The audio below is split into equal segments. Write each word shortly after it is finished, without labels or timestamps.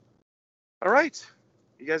All right.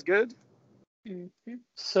 You guys good? Mm-hmm.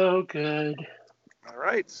 So good. All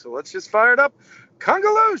right. So let's just fire it up.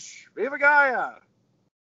 Kungaloosh, Viva Gaia,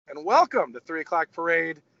 and welcome to 3 o'clock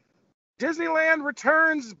parade. Disneyland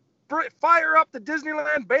returns. Fire up the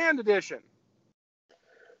Disneyland Band Edition.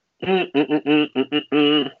 We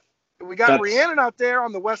got Rhiannon out there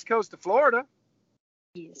on the west coast of Florida.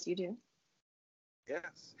 Yes, you do.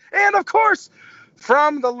 Yes. And of course,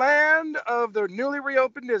 from the land of the newly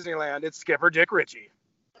reopened Disneyland, it's Skipper Dick Ritchie.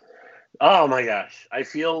 Oh my gosh. I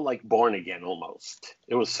feel like born again almost.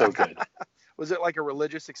 It was so good. Was it like a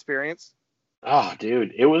religious experience? Oh,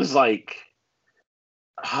 dude. It was like,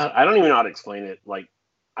 I don't even know how to explain it. Like,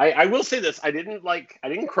 I will say this. I didn't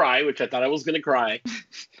cry, which I thought I was going to cry.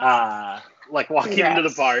 Like walking into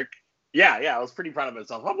the park. Yeah. I was pretty proud of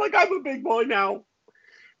myself. I'm like, I'm a big boy now.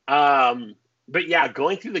 But yeah,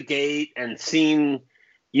 going through the gate and seeing,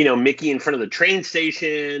 Mickey in front of the train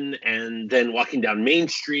station and then walking down Main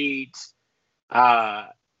Street.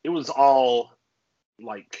 It was all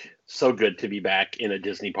like so good to be back in a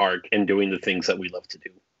Disney park and doing the things that we love to do.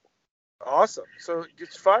 Awesome. So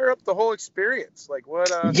just fire up the whole experience. Like what?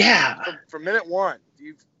 From minute one.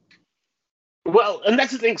 Well, and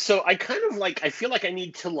that's the thing. So I kind of I feel like I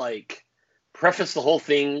need to preface the whole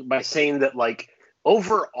thing by saying that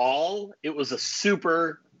overall, it was a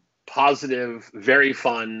super positive, very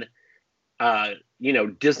fun,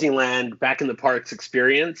 Disneyland back in the parks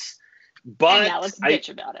experience. But and now let's bitch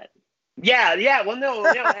about it. Yeah. Well, no.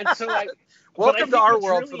 And so welcome to our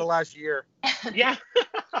world for the last year. Yeah.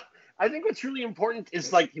 I think what's really important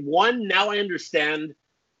is one, now I understand,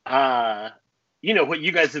 what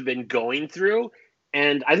you guys have been going through.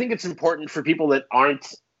 And I think it's important for people that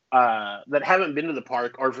that haven't been to the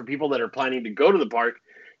park, or for people that are planning to go to the park,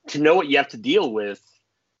 to know what you have to deal with,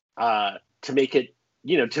 to make it,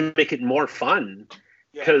 more fun.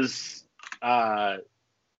 Because,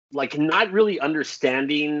 not really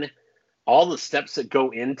understanding all the steps that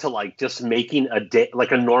go into just making a day,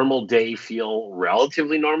 a normal day, feel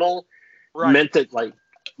relatively normal, meant that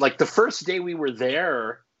the first day we were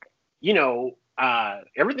there,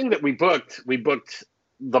 everything that we booked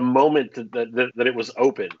the moment that it was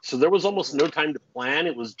open. So there was almost no time to plan.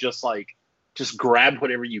 It was just just grab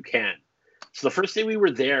whatever you can. So the first day we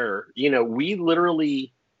were there, we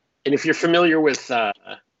literally, and if you're familiar with the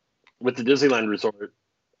Disneyland Resort,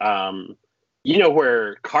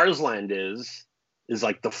 where Cars Land is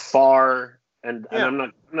the far, and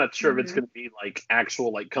I'm not sure if it's going to be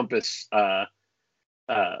actual compass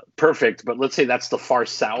perfect, but let's say that's the far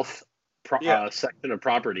south section of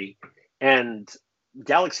property, and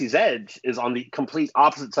Galaxy's Edge is on the complete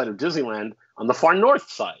opposite side of Disneyland, on the far north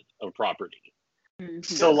side of property. Mm-hmm.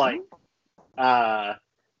 So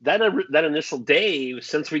that initial day,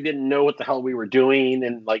 since we didn't know what the hell we were doing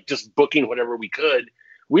and just booking whatever we could,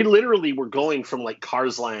 we literally were going from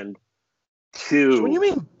Cars Land to. So when you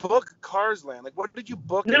mean book Cars Land, what did you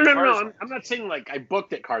book? No. I'm not saying I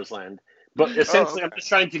booked at Cars Land, but essentially I'm just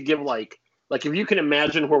trying to give if you can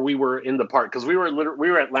imagine where we were in the park, because we were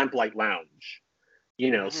at Lamplight Lounge,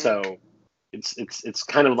 so it's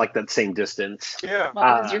kind of that same distance. Yeah.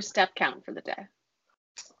 What was your step count for the day?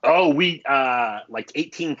 Oh, we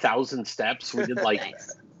 18,000 steps. We did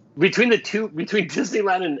nice. between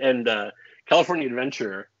Disneyland and California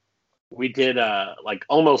Adventure, we did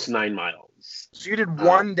almost 9 miles. So you did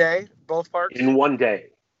one day, both parks? In one day.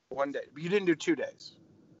 One day. But you didn't do 2 days.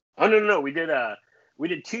 Oh no. We did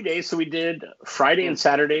 2 days. So we did Friday and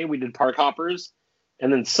Saturday, we did Park Hoppers,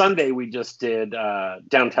 and then Sunday we just did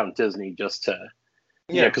Downtown Disney, just to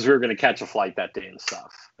because we were going to catch a flight that day and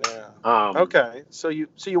stuff. Yeah. Okay. So you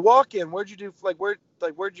walk in. Where'd you do?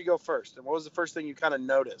 Where'd you go first? And what was the first thing you kind of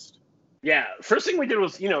noticed? Yeah. First thing we did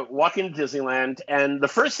was walk into Disneyland, and the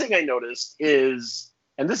first thing I noticed is,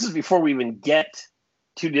 and this is before we even get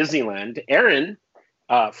to Disneyland, Aaron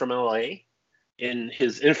from LA, in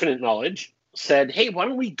his infinite knowledge, said, "Hey, why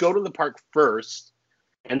don't we go to the park first,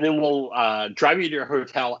 and then we'll drive you to your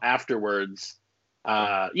hotel afterwards."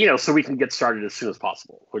 So we can get started as soon as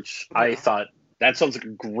possible, which I thought that sounds like a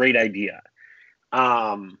great idea.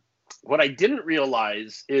 What I didn't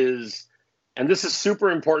realize is, and this is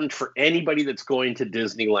super important for anybody that's going to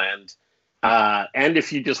Disneyland, and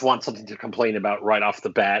if you just want something to complain about right off the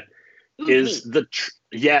bat, is the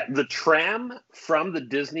tram from the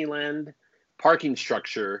Disneyland parking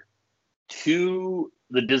structure to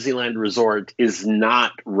the Disneyland Resort is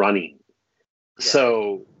not running. Yeah.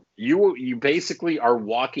 So you basically are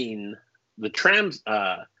walking the tram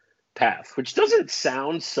path, which doesn't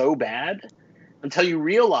sound so bad until you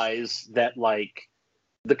realize that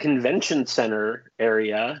the convention center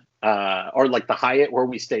area or like the Hyatt where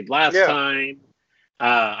we stayed last Yeah. time.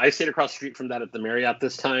 I stayed across the street from that at the Marriott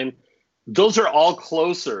this time. Those are all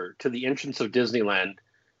closer to the entrance of Disneyland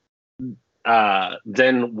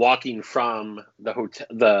than walking from the hotel,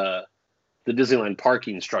 the Disneyland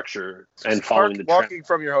parking structure and following the tram. Walking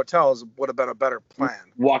from your hotels would have been a better plan.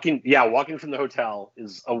 Walking from the hotel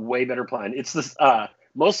is a way better plan. It's this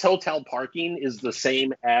most hotel parking is the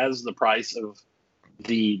same as the price of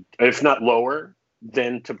the, if not lower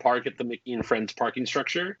than to park at the Mickey and Friends parking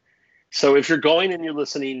structure. So if you're going and you're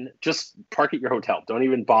listening, just park at your hotel. Don't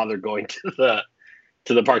even bother going to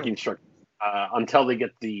the parking structure until they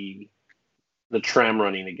get the tram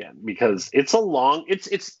running again, because it's a long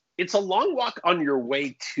walk on your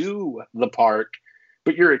way to the park,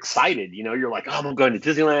 but you're excited. You know, you're like, oh, I'm going to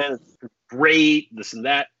Disneyland. It's great, this and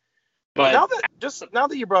that. But now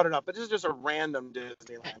that you brought it up, it is just a random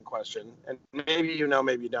Disneyland question, and maybe you know,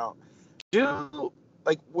 maybe you don't. Do,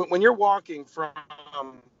 like, when you're walking from,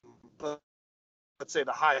 let's say,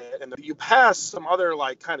 the Hyatt, and you pass some other,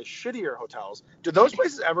 like, kind of shittier hotels, do those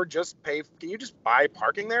places ever just pay? Can you just buy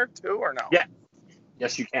parking there too, or no? Yeah.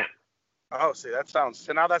 Yes, you can. Oh, see, that's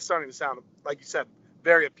starting to sound, like you said,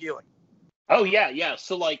 very appealing. Oh yeah.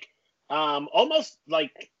 So like, almost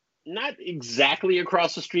like not exactly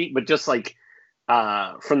across the street, but just like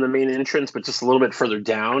from the main entrance, but just a little bit further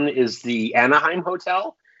down is the Anaheim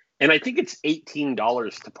Hotel, and I think it's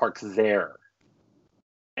 $18 to park there.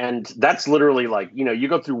 And that's literally like, you know, you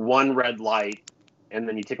go through one red light, and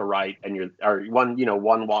then you take a right, and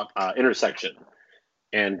one walk intersection,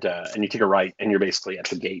 and you take a right, and you're basically at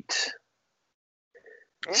the gate.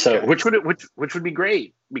 Okay. So which would be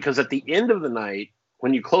great, because at the end of the night,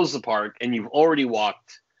 when you close the park and you've already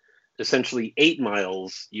walked essentially 8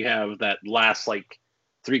 miles, you have that last like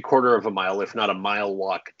 3/4 of a mile, if not a mile,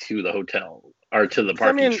 walk to the hotel or to the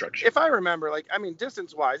parking structure. If I remember,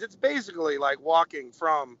 distance wise, it's basically like walking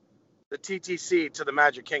from the TTC to the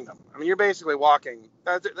Magic Kingdom. I mean, you're basically walking.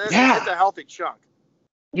 It's a healthy chunk.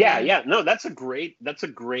 Yeah. No, that's a great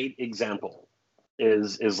example.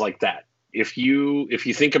 Is like that. If you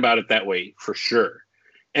think about it that way, for sure.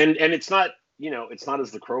 And it's not, you know, it's not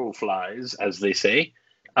as the crow flies, as they say.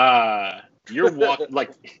 You're walking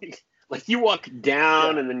like you walk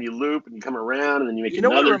down, and then you loop and you come around, and then you make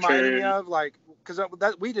another turn. You know what it reminded me of? Like, because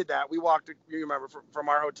we did that. We walked, you remember, from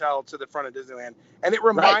our hotel to the front of Disneyland, and it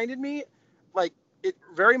reminded me, like, it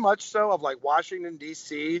very much so of like Washington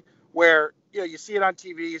D.C., where, you know, you see it on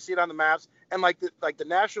TV, you see it on the maps, and like the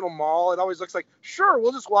National Mall, it always looks like, sure,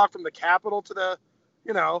 we'll just walk from the Capitol to the,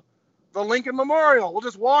 you know, the Lincoln Memorial. We'll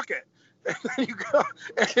just walk it. And then you go,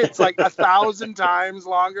 and it's like 1,000 times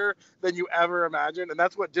longer than you ever imagined. And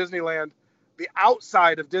that's what Disneyland, the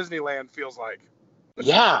outside of Disneyland, feels like.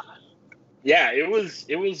 Yeah. It was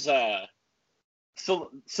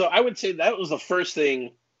so I would say that was the first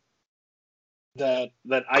thing that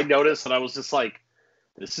I noticed, and I was just like,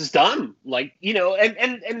 this is dumb. Like, you know,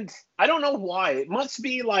 and I don't know why. It must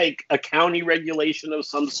be like a county regulation of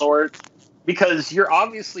some sort, because you're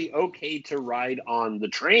obviously okay to ride on the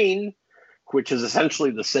train, which is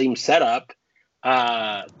essentially the same setup.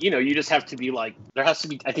 You know, you just have to be like, there has to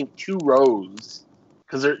be, I think, 2 rows,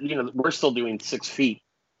 because we're still doing 6 feet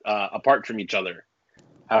apart from each other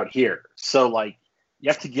out here. So like, you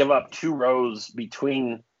have to give up 2 rows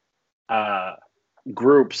between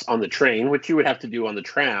groups on the train, which you would have to do on the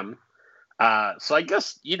tram. So I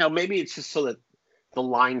guess, you know, maybe it's just so that the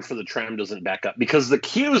line for the tram doesn't back up, because the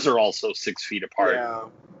queues are also 6 feet apart. Yeah.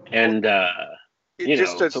 And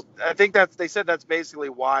I think they said that's basically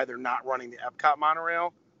why they're not running the Epcot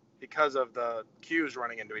monorail, because of the queues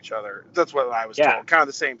running into each other. That's what I was told. Kind of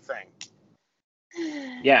the same thing.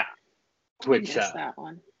 Yeah. I missed that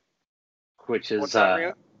one. Which is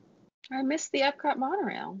I missed the Epcot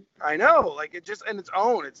monorail. I know, like, it just, and its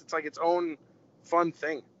own. It's like its own fun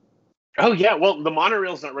thing. Oh yeah, well, the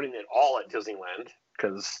monorail's not running at all at Disneyland,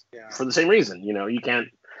 because for the same reason, you know, you'd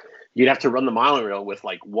have to run the monorail with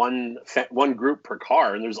like one group per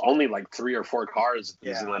car, and there's only like 3 or 4 cars at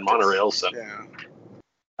Disneyland monorail, so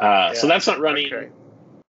so that's not running. Okay.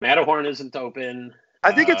 Matterhorn isn't open.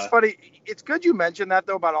 I think it's funny. It's good you mentioned that,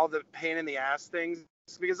 though, about all the pain in the ass things,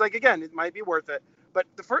 because, like, again, it might be worth it. But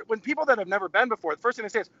when people that have never been before, the first thing they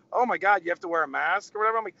say is, "Oh my God, you have to wear a mask or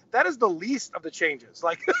whatever." I'm like, that is the least of the changes.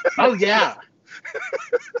 Like, oh yeah,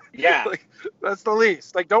 yeah, like, that's the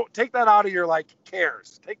least. Like, don't take that out of your like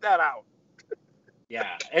cares. Take that out.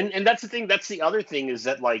 Yeah, and that's the thing. That's the other thing, is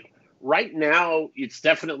that like right now it's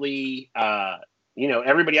definitely you know,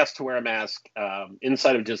 everybody has to wear a mask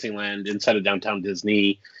inside of Disneyland, inside of Downtown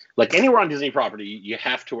Disney, like anywhere on Disney property, you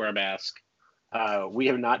have to wear a mask. We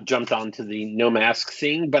have not jumped onto the no mask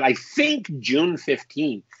thing, but I think June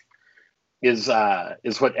 15th is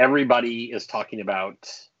what everybody is talking about,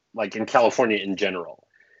 like in California in general.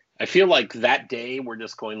 I feel like that day we're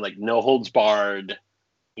just going like no holds barred,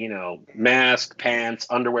 mask, pants,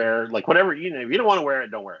 underwear, like whatever, if you don't want to wear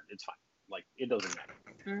it, don't wear it. It's fine. Like it doesn't matter.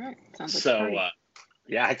 All right. Sounds like So,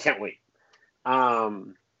 yeah, I can't wait.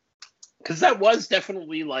 Because that was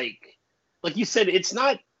definitely like you said, it's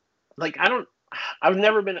not like I've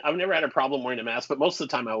never had a problem wearing a mask, but most of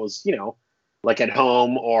the time I was, like at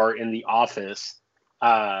home or in the office.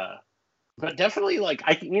 But definitely like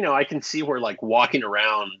I can see where like walking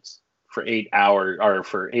around for 8 hours or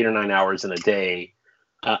for 8 or 9 hours in a day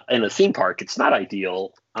in a theme park, it's not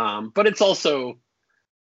ideal. But it's also,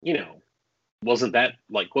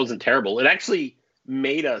 wasn't terrible. It actually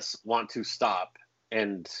made us want to stop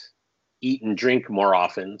and eat and drink more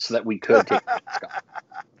often so that we could take the mask off.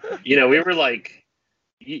 We were like,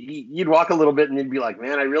 you'd walk a little bit and you'd be like,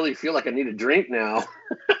 man, I really feel like I need a drink now.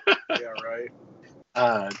 Yeah, right.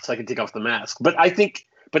 So I can take off the mask. But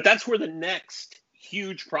that's where the next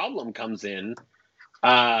huge problem comes in,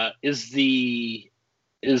 is the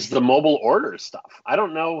mobile order stuff. I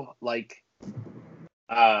don't know, like,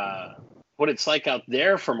 what it's like out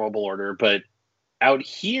there for mobile order, but out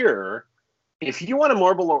here, if you want to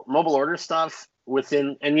mobile order stuff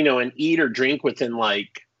within, and eat or drink within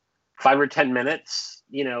like 5 or 10 minutes,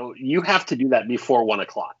 you have to do that before 1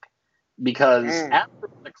 o'clock, because after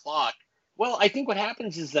 1 o'clock, well, I think what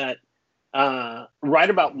happens is that right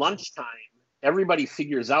about lunchtime, everybody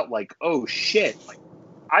figures out like, oh shit, like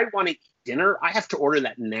I want to eat dinner, I have to order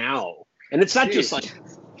that now. And it's not just like,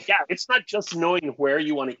 it's not just knowing where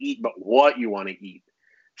you want to eat, but what you want to eat.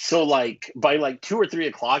 So like by like 2 or 3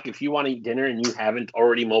 o'clock, if you want to eat dinner and you haven't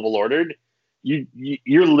already mobile ordered,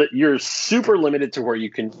 you're super limited to where you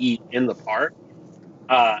can eat in the park,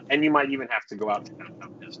 and you might even have to go out to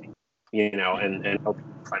downtown Disney, and hope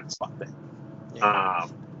you find a spot there. Yeah.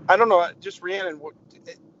 I don't know, just Rhiannon.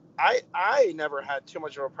 I never had too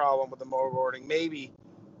much of a problem with the mobile ordering. Maybe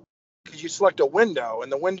because you select a window,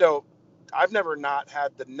 and the window, I've never not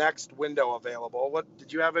had the next window available. What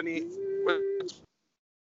did you have any?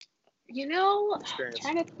 I'm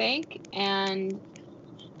trying to think, and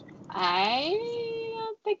I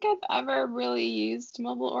don't think I've ever really used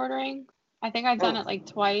mobile ordering. I think I've done it like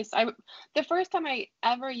twice. The first time I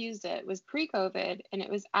ever used it was pre-COVID, and it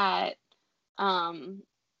was at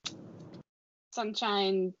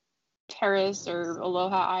Sunshine Terrace or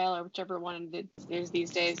Aloha Isle or whichever one it is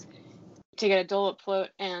these days, to get a Dole Whip float,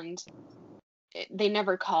 and they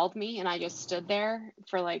never called me, and I just stood there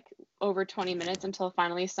for like over 20 minutes until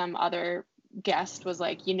finally some other guest was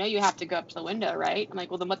like, you have to go up to the window, right? I'm like,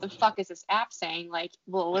 well, then what the fuck is this app saying? Like,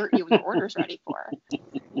 we'll alert you when your order's ready for.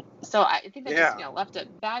 So I think that just left a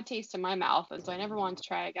bad taste in my mouth, and so I never wanted to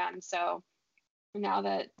try again. So now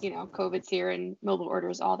that COVID's here and mobile order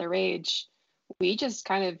is all the rage, we just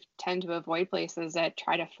kind of tend to avoid places that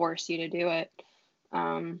try to force you to do it.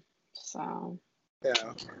 So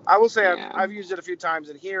yeah, I will say I've used it a few times,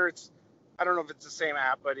 and here I don't know if it's the same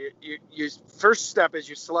app, but you first step is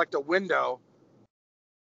you select a window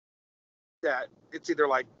that it's either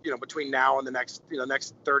like between now and the next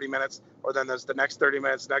next 30 minutes, or then there's the next 30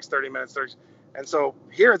 minutes, next 30 minutes, and so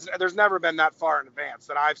here there's never been that far in advance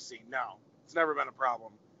that I've seen. No, it's never been a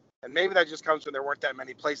problem, and maybe that just comes when there weren't that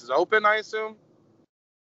many places open, I assume.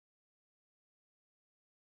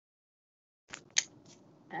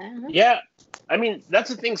 Yeah, I mean that's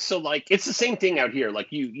the thing. So like it's the same thing out here. Like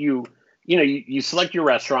you select your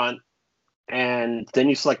restaurant, and then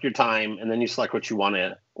you select your time, and then you select what you want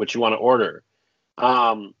to order.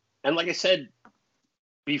 And like I said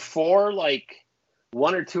before, like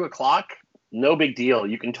 1 or 2 o'clock, no big deal.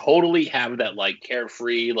 You can totally have that like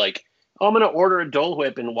carefree, like, oh, I'm gonna order a Dole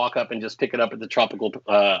Whip and walk up and just pick it up at the Tropical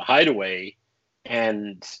Hideaway,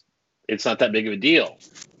 and it's not that big of a deal.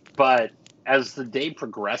 But as the day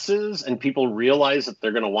progresses and people realize that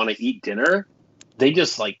they're gonna want to eat dinner, they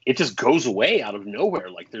just like it just goes away out of nowhere.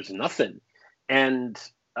 Like there's nothing. And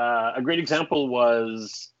a great example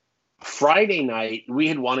was Friday night. We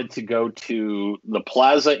had wanted to go to the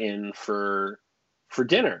Plaza Inn for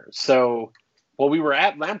dinner. So while we were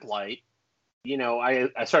at Lamplight, we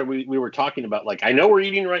were talking about like, I know we're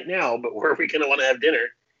eating right now, but where are we going to want to have dinner?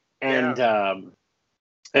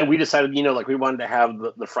 And we decided, like we wanted to have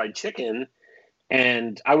the fried chicken,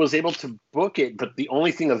 and I was able to book it, but the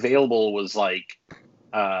only thing available was like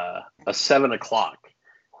a 7 o'clock.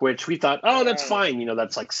 Which we thought, oh, that's fine.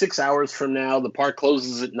 That's like 6 hours from now. The park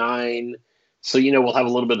closes at 9. So, we'll have a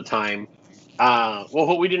little bit of time. Well,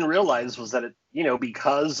 what we didn't realize was that,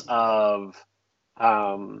 because of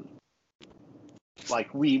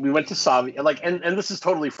like we went to Savi, like, and this is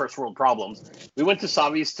totally first world problems. We went to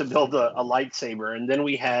Savi's to build a lightsaber, and then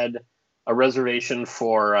we had a reservation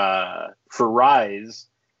for Rise,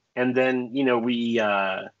 and then we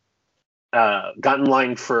got in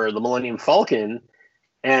line for the Millennium Falcon,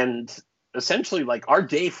 and essentially like our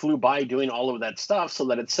day flew by doing all of that stuff, so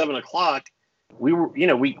that at 7:00 we were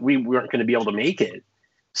we weren't going to be able to make it.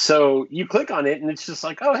 So you click on it and it's just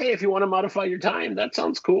like, oh, hey, if you want to modify your time, that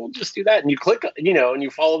sounds cool. Just do that. And you click, and you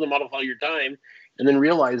follow the modify your time, and then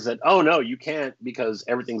realize that, oh, no, you can't, because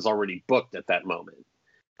everything's already booked at that moment.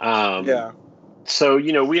 Yeah. So,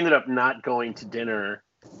 we ended up not going to dinner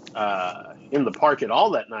in the park at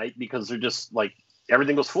all that night, because they're just like,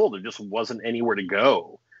 everything was full. There just wasn't anywhere to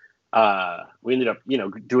go. We ended up,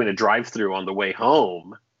 doing a drive-through on the way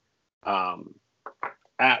home.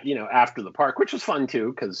 After the park, which was fun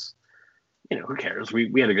too, because who cares?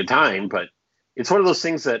 We had a good time, but it's one of those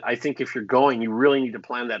things that I think if you're going, you really need to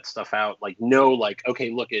plan that stuff out. Like,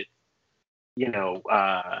 okay, look at,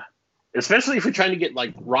 especially if you're trying to get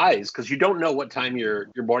like Rise, because you don't know what time your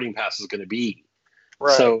boarding pass is going to be.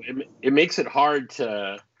 Right. So it makes it hard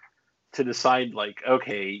to decide, like,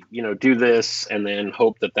 okay, do this and then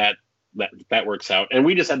hope that works out. And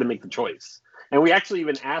we just had to make the choice. And we actually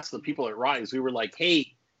even asked the people at Rise. We were like,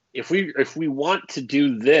 "Hey, if we want to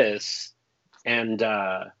do this, and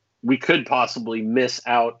we could possibly miss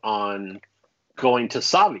out on going to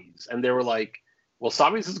Savi's," and they were like, "Well,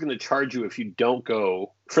 Savi's is going to charge you if you don't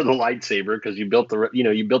go for the lightsaber, because you built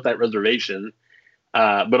that reservation.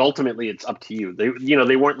 But ultimately, it's up to you."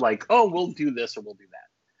 They weren't like, "Oh, we'll do this or we'll do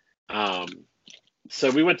that." So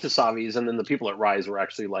we went to Savi's, and then the people at Rise were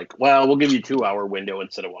actually like, "Well, we'll give you 2-hour window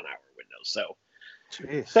instead of 1-hour window." So.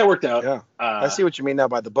 Jeez. That worked out. Yeah, I see what you mean now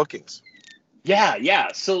by the bookings.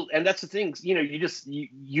 Yeah. So, and that's the thing,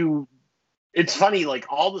 it's funny, like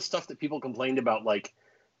all the stuff that people complained about, like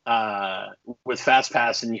with Fast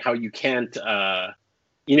Pass, and how you can't,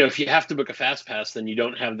 if you have to book a Fast Pass, then you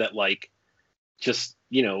don't have that, like, just,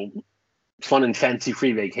 fun and fancy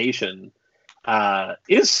free vacation.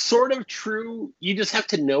 Is sort of true. You just have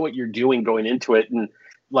to know what you're doing going into it. And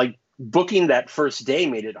like booking that first day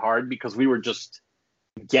made it hard, because we were just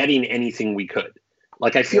getting anything we could.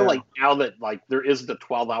 Like, I feel like now that like there isn't a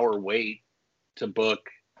 12-hour wait to book,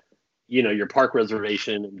 your park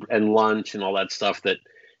reservation and lunch and all that stuff, that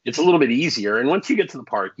it's a little bit easier. And once you get to the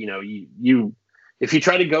park, you if you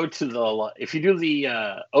try to go to if you do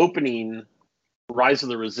the opening Rise of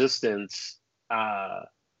the Resistance,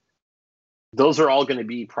 those are all going to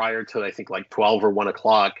be prior to, I think, like 12 or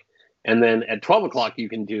 1:00. And then at 12:00 you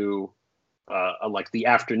can do like the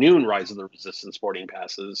afternoon Rise of the Resistance boarding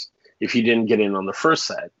passes if you didn't get in on the first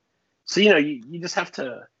set. So you just have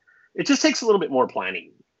to. It just takes a little bit more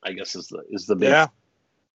planning, I guess, is the big. Yeah.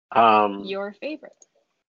 Your favorite?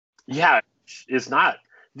 Yeah, it's not.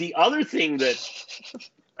 The other thing that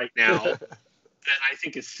right now that I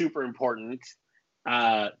think is super important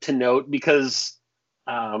to note, because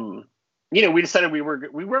we decided we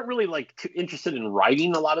weren't really like too interested in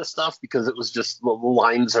writing a lot of stuff, because it was just the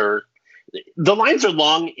lines are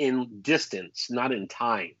long in distance, not in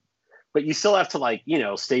time. But you still have to, like,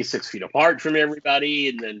 stay 6 feet apart from everybody.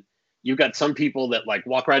 And then you've got some people that like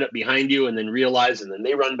walk right up behind you and then realize, and then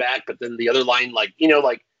they run back. But then the other line, like,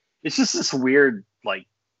 like, it's just this weird, like,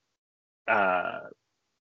 I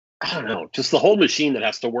don't know, just the whole machine that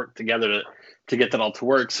has to work together to get that all to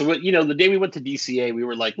work. So, the day we went to DCA, we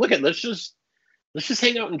were like, look, let's just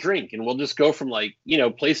hang out and drink. And we'll just go from, like,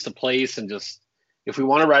 place to place, and just, if we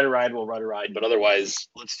want to ride a ride, we'll ride a ride. But otherwise,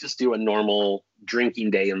 let's just do a normal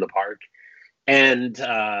drinking day in the park. And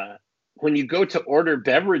when you go to order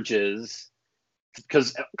beverages,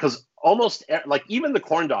 because almost, like, even the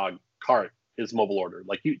corn dog cart is mobile order.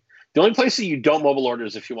 Like, the only place that you don't mobile order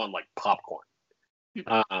is if you want, like, popcorn.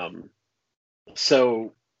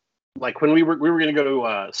 So, like, when we were going to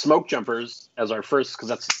go to Smoke Jumpers as our first,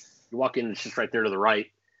 because you walk in, it's just right there to the right.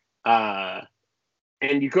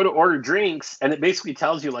 And you go to order drinks, and it basically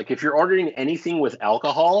tells you, like, if you're ordering anything with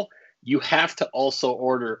alcohol, you have to also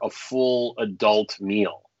order a full adult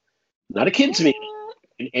meal. Not a kid's meal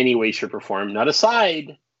in any way, shape, or form. Not a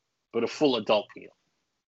side, but a full adult meal.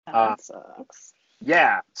 That sucks.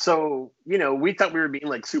 Yeah. So, we thought we were being,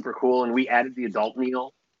 like, super cool, and we added the adult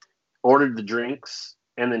meal, ordered the drinks,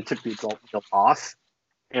 and then took the adult meal off,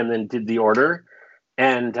 and then did the order.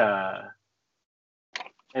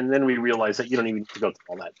 And then we realized that you don't even need to go through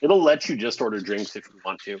all that. It'll let you just order drinks if you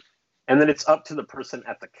want to. And then it's up to the person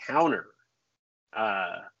at the counter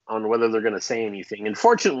on whether they're going to say anything. And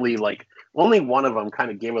fortunately, like, only one of them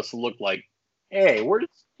kind of gave us a look like, hey, we're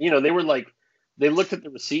just, they were like, they looked at the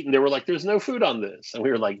receipt and they were like, "There's no food on this," and we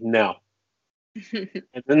were like, "No." And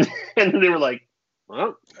then they were like,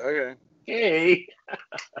 "Well, Okay. hey."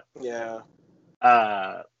 Yeah.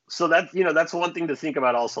 So that's one thing to think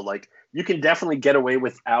about. Also, like you can definitely get away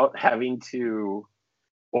without having to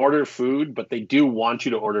order food, but they do want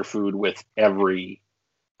you to order food with every.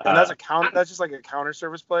 And that's That's just like a counter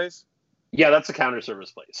service place. Yeah, that's a counter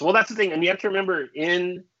service place. Well, that's the thing, and you have to remember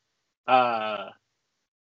in DCA,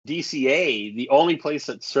 the only place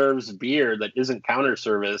that serves beer that isn't counter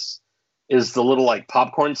service is the little like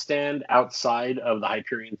popcorn stand outside of the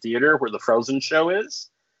Hyperion Theater where the Frozen show is.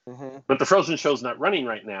 Mm-hmm. But the Frozen show's not running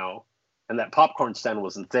right now, and that popcorn stand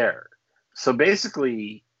wasn't there. So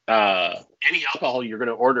basically, any alcohol you're going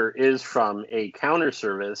to order is from a counter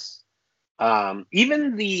service.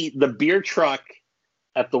 Even the beer truck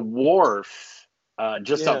at the wharf,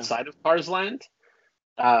 just outside of Cars Land,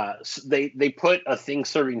 they put a thing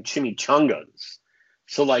serving chimichangas.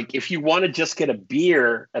 So like, if you want to just get a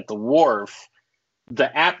beer at the wharf,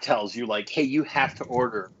 the app tells you like, hey, you have to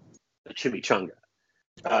order a chimichanga.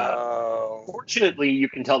 Fortunately, you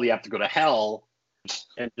can tell the app to go to hell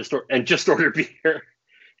and just order beer.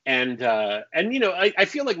 And I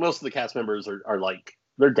feel like most of the cast members are like,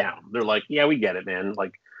 they're down. They're like, yeah, we get it, man.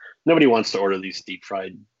 Like nobody wants to order these deep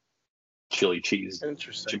fried chili cheese.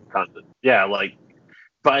 Interesting. Yeah, like,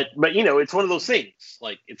 but it's one of those things.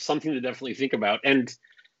 Like it's something to definitely think about, and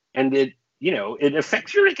it it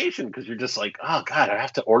affects your vacation because you're just like, oh god, I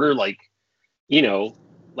have to order like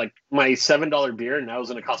my $7 beer now is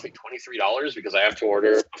going to cost me $23 because I have to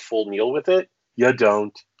order a full meal with it. You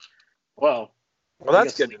don't. Well,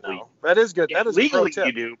 that's good to know. That is good. Yeah, that is legally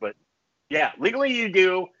you do, but legally you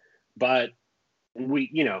do, but we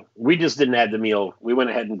just didn't add the meal. We went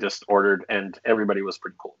ahead and just ordered, and everybody was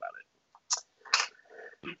pretty cool about it.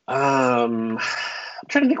 I'm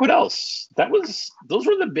trying to think what else. Those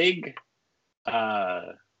were the big.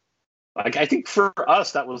 I think for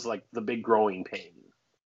us that was like the big growing pain.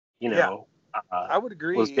 I would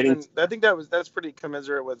agree. I think that's pretty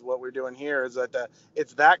commiserate with what we're doing here. Is that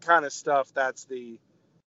it's that kind of stuff that's the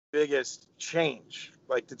biggest change.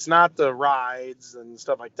 Like it's not the rides and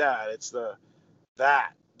stuff like that. It's the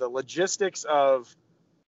logistics of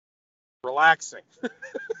relaxing.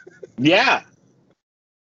 Yeah,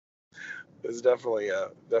 it's definitely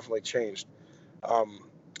changed.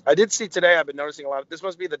 I did see today. I've been noticing a lot. This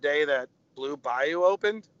must be the day that Blue Bayou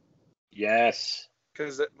opened. Yes.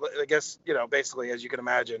 Because I guess, basically, as you can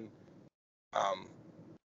imagine,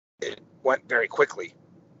 it went very quickly.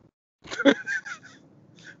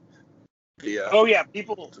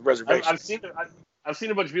 People. Reservations. I've seen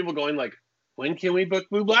a bunch of people going like, "When can we book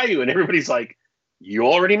Blue Bayou?" And everybody's like, "You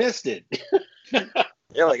already missed it."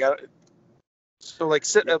 Yeah, like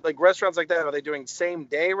restaurants like that, are they doing same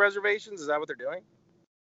day reservations? Is that what they're doing?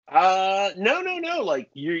 No. Like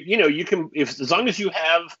you can, as long as you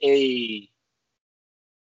have a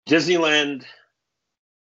Disneyland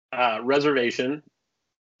reservation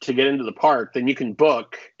to get into the park, then you can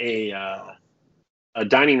book a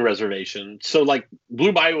dining reservation. So like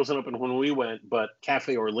Blue Bayou wasn't open when we went, but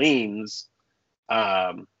Cafe Orleans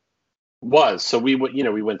was. So we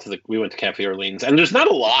went to Cafe Orleans, and there's not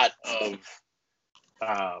a lot of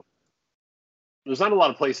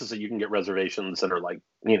places that you can get reservations that are like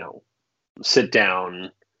sit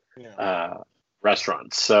down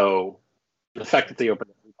restaurants. So the fact that they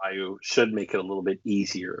opened up Blue Bayou should make it a little bit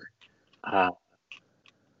easier. What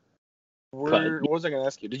was I going to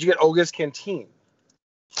ask you? Did you get Oga's Canteen?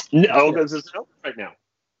 No, Oga's isn't open right now.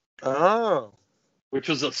 Oh. Which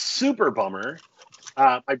was a super bummer.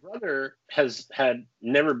 My brother had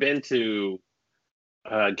never been to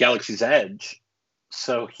Galaxy's Edge,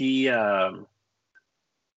 so he it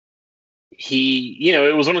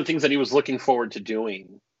was one of the things that he was looking forward to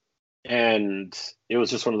doing, and it was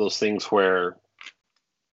just one of those things where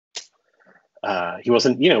he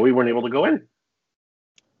wasn't, we weren't able to go in.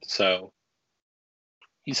 So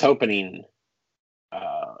he's hoping,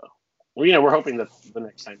 we're hoping that the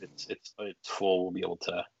next time it's full, we'll be able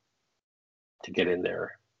to get in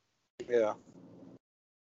there. Yeah.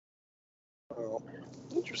 Oh,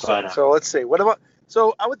 interesting. But, so let's see.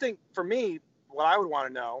 So I would think for me, what I would want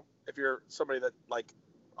to know, if you're somebody that like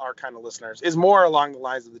our kind of listeners, is more along the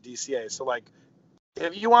lines of the DCA. So like,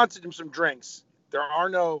 if you want to do some drinks, there are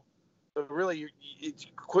no really.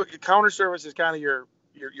 Counter service is kind of your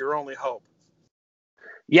only hope.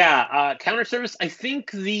 Yeah, counter service. I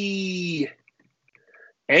think the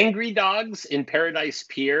Angry Dogs in Paradise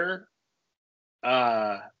Pier,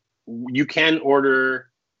 you can order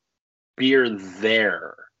beer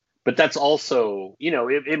there, but that's also,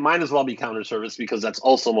 it might as well be counter service because that's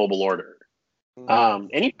also mobile order.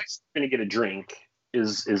 Any place you're going to get a drink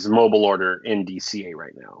is mobile order in DCA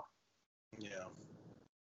right now. Yeah.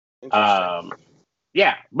 Interesting.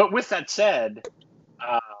 Yeah, but with that said,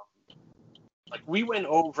 like we were in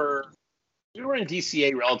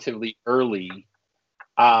DCA relatively early,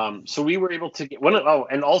 so we were able to get one.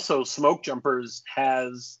 And also Smoke Jumpers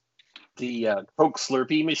has the Coke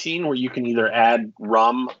Slurpee machine where you can either add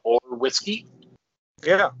rum or whiskey.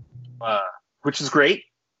 Yeah. Which is great.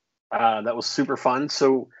 That was super fun.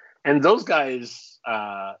 So, and those guys,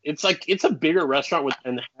 it's a bigger restaurant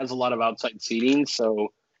and has a lot of outside seating,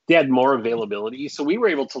 so they had more availability. So we were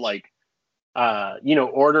able to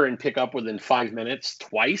order and pick up within 5 minutes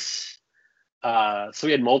twice. So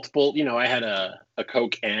we had multiple. I had a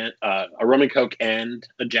Coke and a rum and Coke and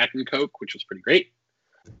a Jack and Coke, which was pretty great.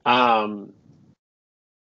 And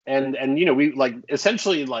we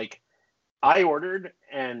essentially I ordered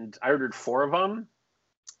 4 of them.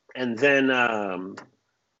 And then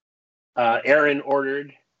Aaron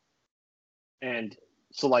ordered, and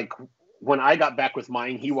so when I got back with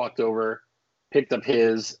mine, he walked over, picked up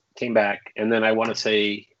his, came back, and then I want to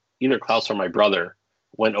say either Klaus or my brother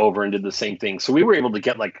went over and did the same thing. So we were able to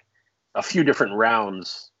get a few different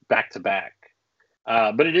rounds back to back,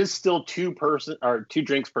 but it is still 2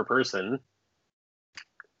 drinks per person.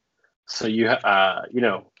 So if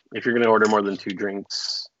you're going to order more than 2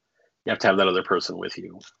 drinks, you have to have that other person with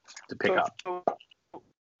you to pick up.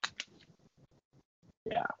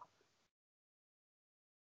 Yeah.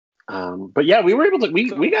 But yeah, we were able to.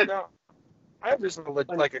 We got. Now, I have just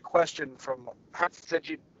a question from how said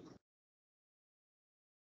you.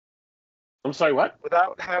 I'm sorry. What?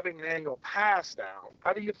 Without having an annual pass now,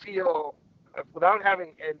 how do you feel without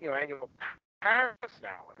having annual pass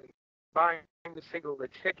now and buying the single the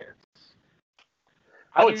tickets?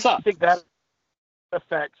 How do you think that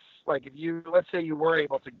affects? If let's say you were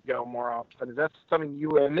able to go more often, is that something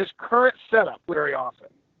you in this current setup very often?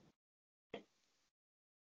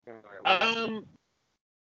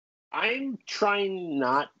 I'm trying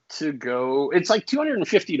not to go. It's like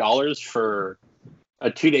 $250 for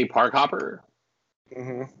a 2-day park hopper.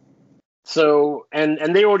 Mm-hmm. So,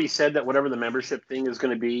 and they already said that whatever the membership thing is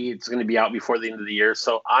going to be, it's going to be out before the end of the year.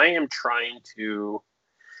 So I am trying to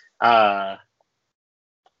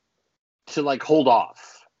hold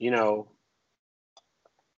off.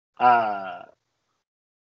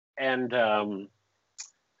 And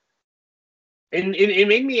it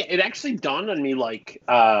made me. It actually dawned on me we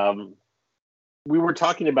were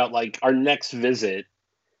talking about our next visit,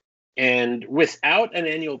 and without an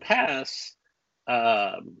annual pass,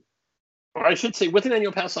 or I should say with an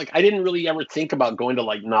annual pass, I didn't really ever think about going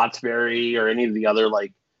to Knott's Berry or any of the other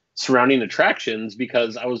surrounding attractions,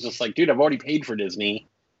 because I was just dude, I've already paid for Disney.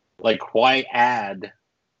 Why add,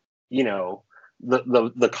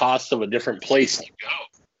 the cost of a different place to go?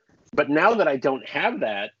 But now that I don't have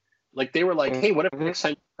that, they were hey, what if next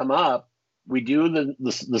time you come up, we do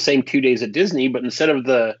the same 2 days at Disney, but instead of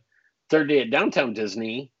the 3rd day at Downtown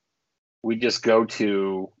Disney, we just go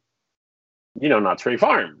to, Knott's Berry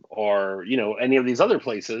Farm or, any of these other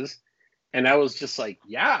places. And I was just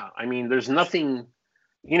yeah, I mean, there's nothing,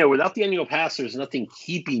 without the annual pass, there's nothing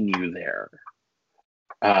keeping you there.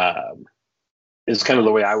 Is kind of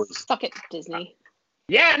the way I was. Fuck it, Disney.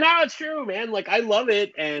 Yeah, no, it's true, man. I love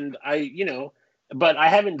it, and but I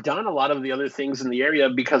haven't done a lot of the other things in the area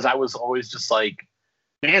because I was always just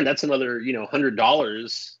man, that's another,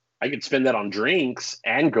 $100. I could spend that on drinks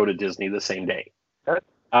and go to Disney the same day. But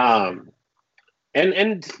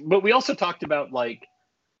we also talked about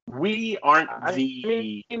we aren't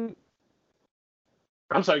I'm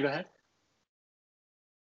sorry, go ahead.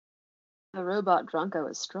 The robot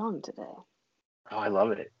Drunko is strong today. Oh, I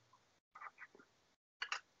love it.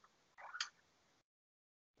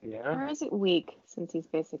 Yeah. Or is it weak, since he's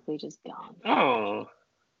basically just gone? Oh.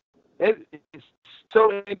 It's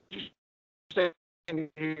so interesting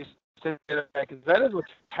you say that, because that is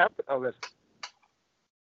what's happened. Oh, this.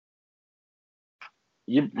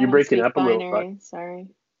 You're breaking up a little bit. Sorry.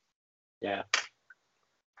 Yeah.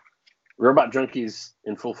 Robot Junkies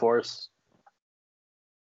in full force.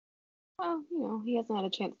 Well, he hasn't had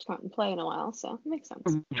a chance to come out and play in a while, so it makes sense.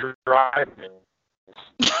 Driving.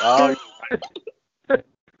 Oh.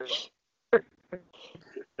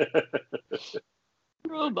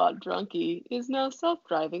 Robot Drunkie is now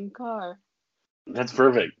self-driving car. That's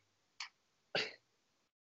perfect.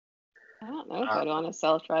 I don't know if I'd want a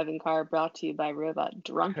self-driving car brought to you by Robot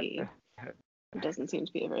Drunkie. It doesn't seem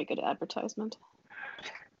to be a very good advertisement.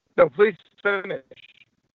 No, please finish.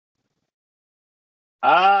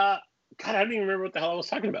 God, I don't even remember what the hell I was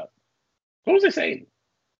talking about. What was I saying?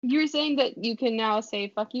 You're saying that you can now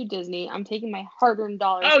say, fuck you, Disney. I'm taking my hard-earned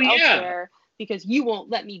dollars Oh, yeah. elsewhere because you won't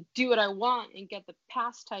let me do what I want and get the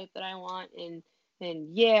pass type that I want. And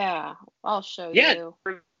yeah, I'll show Yeah. you.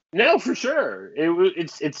 No, for sure.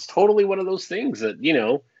 It's totally one of those things that,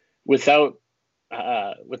 without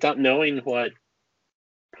knowing what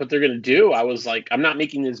they're going to do, I was like, I'm not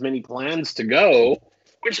making as many plans to go,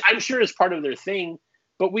 which I'm sure is part of their thing.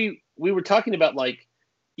 But we were talking about, like,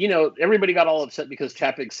 everybody got all upset because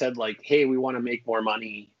Chapek said, like, hey, we want to make more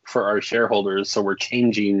money for our shareholders, so we're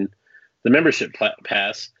changing the membership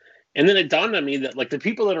pass. And then it dawned on me that, like, the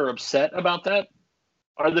people that are upset about that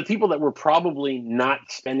are the people that were probably not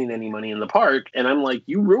spending any money in the park. And I'm like,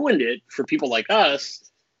 you ruined it for people like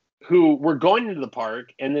us who were going to the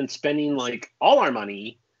park and then spending, like, all our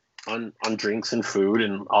money on drinks and food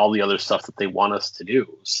and all the other stuff that they want us to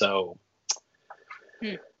do. So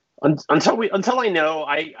until I know,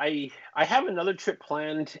 I have another trip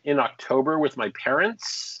planned in October with my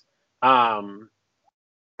parents, because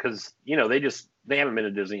they haven't been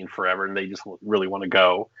to Disney in forever and they just really want to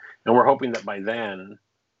go, and we're hoping that by then,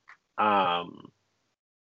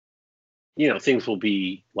 things will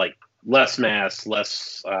be, like, less mass,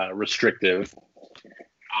 less restrictive,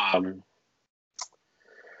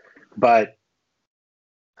 but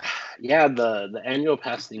yeah, the annual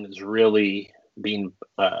pass thing is really being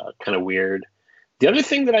kind of weird. The other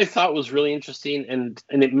thing that I thought was really interesting, and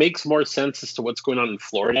it makes more sense as to what's going on in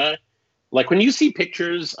Florida, like when you see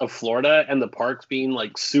pictures of Florida and the parks being,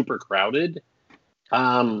 like, super crowded,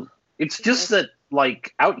 it's just that,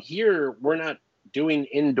 like, out here we're not doing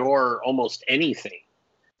indoor almost anything,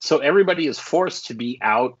 so everybody is forced to be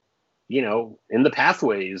out, in the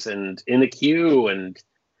pathways and in the queue, and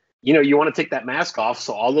you want to take that mask off,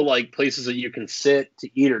 so all the, like, places that you can sit to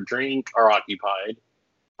eat or drink are occupied.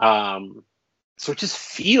 So it just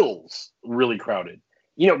feels really crowded.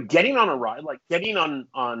 Getting on a ride, like getting on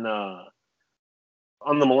the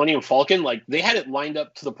Millennium Falcon, like, they had it lined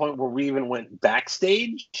up to the point where we even went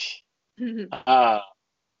backstage. But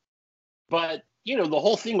the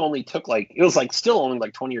whole thing only took, like, it was, like, still only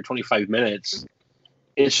like 20 or 25 minutes.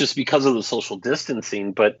 It's just because of the social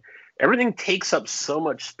distancing, but everything takes up so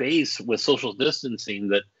much space with social distancing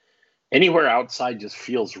that anywhere outside just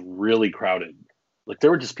feels really crowded. Like, there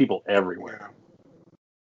were just people everywhere.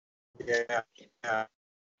 Yeah.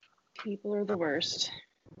 People are the worst.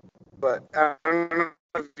 But I don't know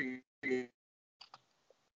if it's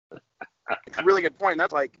a really good point.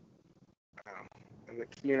 That's like,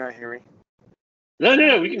 can you not hear me?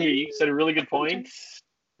 No, we can hear you. You said a really good point.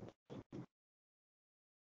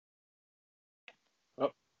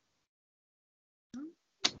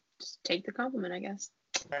 Just take the compliment, I guess.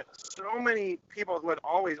 So many people who had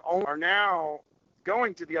always owned are now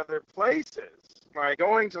going to the other places, like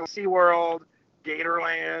going to SeaWorld,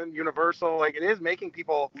 Gatorland, Universal. Like, it is making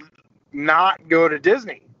people not go to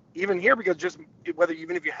Disney, even here, because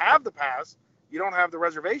even if you have the pass, you don't have the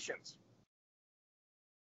reservations.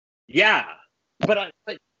 Yeah, but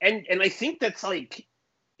I think that's, like,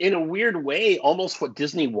 in a weird way, almost what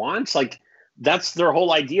Disney wants. Like, that's their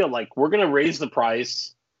whole idea. Like, we're going to raise the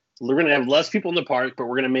price. We're going to have less people in the park, but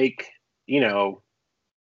we're going to make,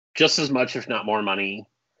 just as much, if not more money.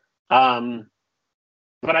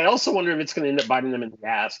 But I also wonder if it's going to end up biting them in the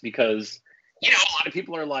ass, because, a lot of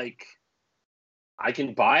people are like, I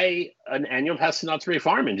can buy an annual pass to Knott's Berry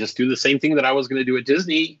Farm and just do the same thing that I was going to do at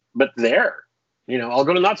Disney, but there. I'll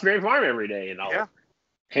go to Knott's Berry Farm every day and I'll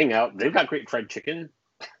hang out. They've got great fried chicken.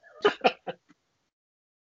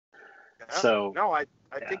 So no, I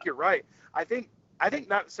think you're right. I think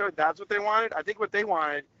not. So that's what they wanted. I think what they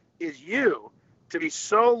wanted is you to be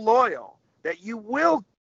so loyal that you will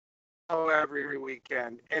go every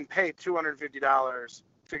weekend and pay $250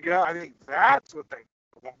 to go. I think that's what they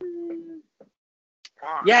want.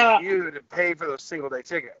 Yeah, you to pay for those single day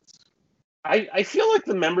tickets. I feel like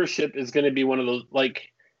the membership is going to be one of those, like,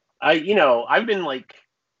 I've been, like,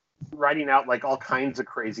 writing out, like, all kinds of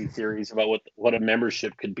crazy theories about what a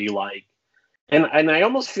membership could be like. And I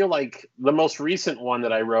almost feel like the most recent one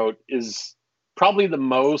that I wrote is probably the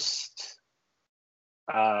most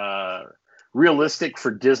realistic for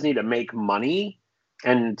Disney to make money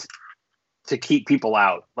and to keep people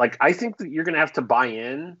out. Like, I think that you're going to have to buy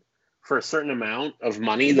in for a certain amount of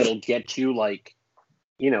money that'll get you, like,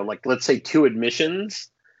 like, let's say 2 admissions,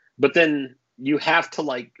 but then you have to,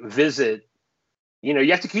 like, visit,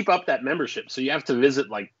 you have to keep up that membership. So you have to visit,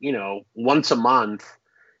 like, once a month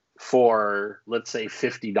for, let's say,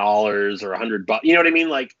 $50 or $100. You know what I mean?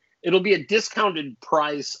 Like, it'll be a discounted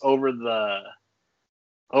price over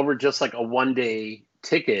just like a one-day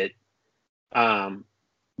ticket. But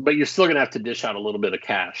but you're still going to have to dish out a little bit of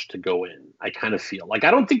cash to go in. I kind of feel like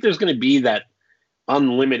I don't think there's going to be that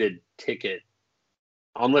unlimited ticket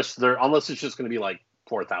unless it's just going to be like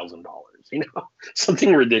 $4,000,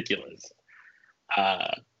 something ridiculous.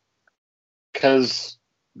 Because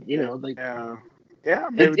maybe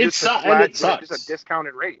it sucks. Just a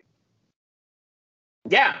discounted rate.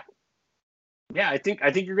 Yeah. I think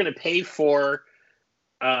you're going to pay for.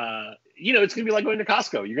 It's going to be like going to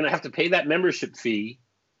Costco. You're going to have to pay that membership fee,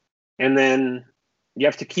 and then you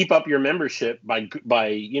have to keep up your membership by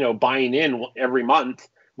buying in every month,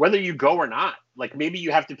 whether you go or not. Like maybe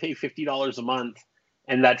you have to pay $50 a month,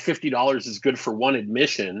 and that $50 is good for one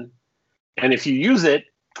admission. And if you use it,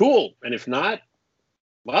 cool. And if not,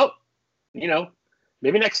 well,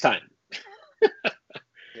 maybe next time.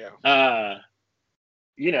 Yeah.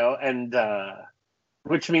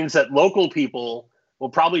 Which means that local people will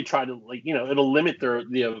probably try to it'll limit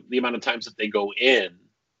the amount of times that they go in.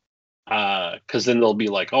 Because then they'll be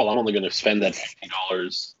like, oh, I'm only going to spend that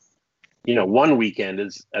 $50, one weekend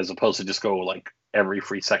as opposed to just go like every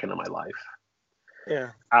free second of my life.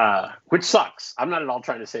 Yeah. Which sucks. I'm not at all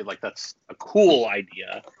trying to say like that's a cool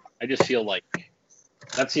idea. I just feel like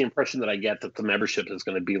that's the impression that I get, that the membership is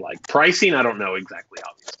going to be like pricing. I don't know exactly.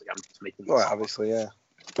 Obviously, I'm just making. Well, obviously, yeah.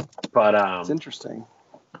 But it's interesting.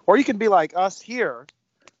 Or you can be like us here,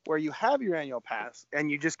 where you have your annual pass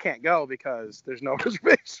and you just can't go because there's no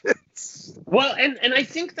reservations. Well, and I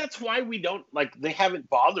think that's why we don't they haven't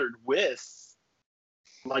bothered with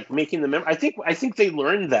making the member. I think they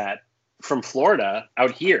learned that from Florida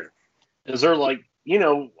out here, is they're like,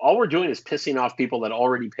 all we're doing is pissing off people that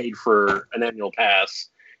already paid for an annual pass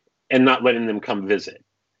and not letting them come visit.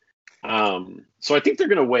 So I think they're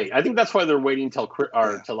going to wait. I think that's why they're waiting till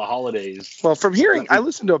the holidays. Well, from hearing, I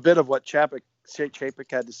listened to a bit of what Chapek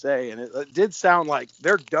had to say, and it did sound like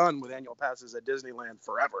they're done with annual passes at Disneyland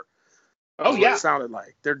forever. Oh, yeah. It sounded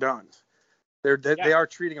like they're done. They are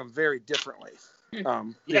treating them very differently.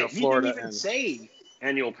 Florida Florida didn't even say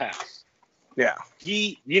annual pass. Yeah.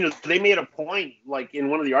 They made a point, in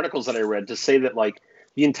one of the articles that I read, to say that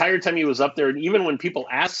the entire time he was up there, and even when people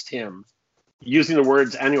asked him using the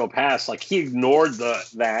words annual pass, he ignored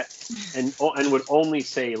that and would only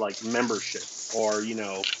say membership or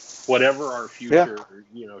whatever our future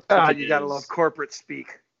you gotta love corporate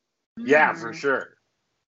speak. Yeah, for sure.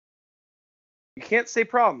 You can't say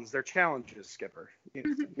problems; they're challenges, Skipper.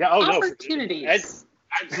 Yeah. Oh, opportunities.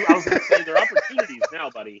 I was going to say they're opportunities now,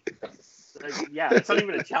 buddy. Yeah, it's not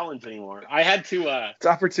even a challenge anymore. I had to. It's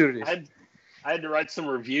opportunities. I had to write some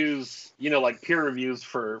reviews, peer reviews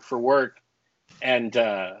for work, and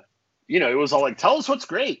it was all tell us what's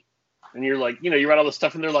great, and you're you write all this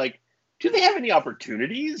stuff, and they're like, do they have any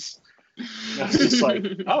opportunities? And I was just like,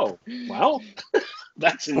 oh, well,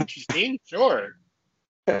 that's interesting. Sure.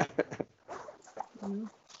 Yeah,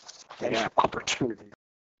 opportunity.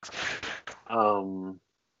 I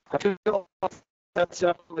feel that's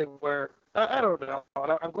definitely where I don't know.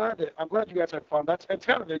 I'm glad you guys had fun. That's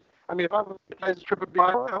kind of it. I mean, if I'm a trip would be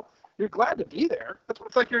you're glad to be there. That's what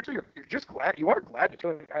it's like here too. You're just glad. You are glad to do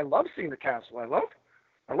it. I love seeing the castle. I love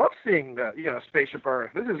seeing the Spaceship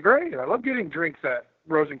Earth. This is great. I love getting drinks at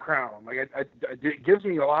Rose and Crown. It gives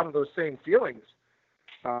me a lot of those same feelings.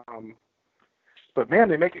 But man,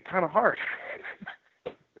 they make it kind of hard.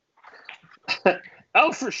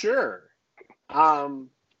 Oh, for sure. I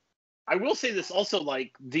will say this also,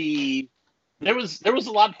 there was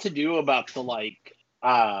a lot to do about the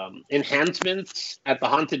enhancements at the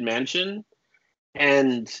Haunted Mansion,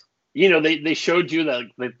 and they showed you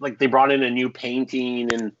that they brought in a new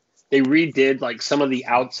painting and they redid some of the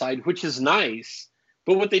outside, which is nice.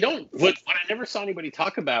 But what I never saw anybody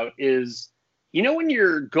talk about is when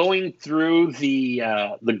you're going through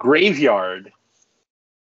the graveyard,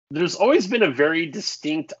 there's always been a very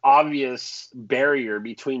distinct, obvious barrier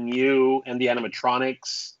between you and the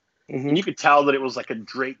animatronics. Mm-hmm. And you could tell that it was a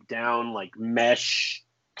draped down, mesh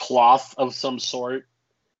cloth of some sort.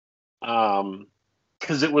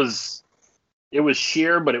 Because it was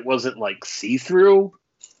sheer, but it wasn't see-through.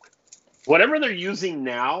 Whatever they're using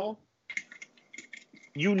now,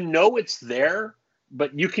 it's there,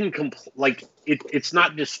 but you can it's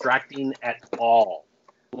not distracting at all.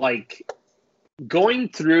 Going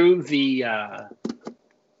through the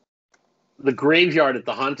graveyard at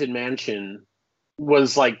the Haunted Mansion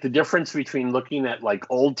was the difference between looking at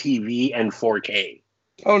old TV and 4K.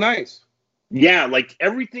 Oh, nice. Yeah,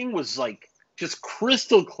 everything was just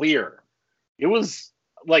crystal clear. It was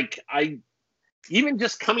I even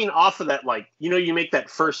just coming off of that, you make that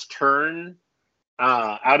first turn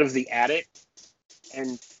out of the attic,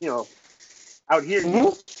 and out here,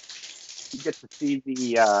 you get to see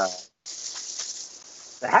the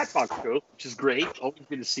Hatbox Ghost, which is great. Always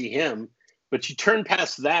good to see him. But you turn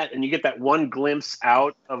past that, and you get that one glimpse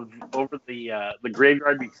out of over the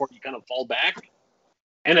graveyard before you kind of fall back.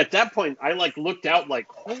 And at that point, I like looked out like,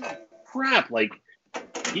 holy crap! Like,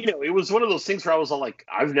 you know, it was one of those things where I was all like,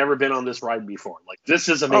 I've never been on this ride before. Like, this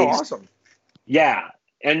is amazing. Oh, awesome! Yeah,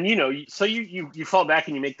 and you know, so you fall back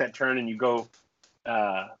and you make that turn and you go,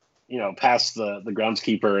 you know, past the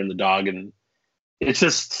groundskeeper and the dog, and it's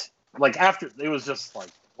just like after it was just like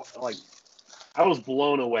I was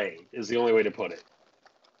blown away is the only way to put it.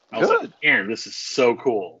 I was like, damn, this is so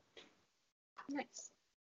cool. Nice.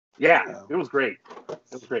 Yeah, it was great. It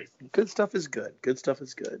was great. Good stuff is good. Good stuff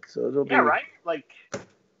is good. So it'll be right. Like,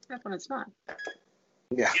 except when it's not.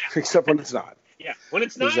 Yeah, except when it's not. Yeah, when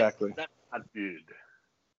it's not. Exactly. That's not good.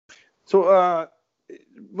 So,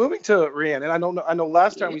 moving to Rhiannon, I know.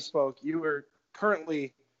 Last time we spoke, you were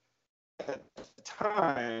currently at the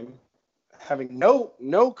time having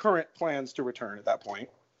no current plans to return at that point.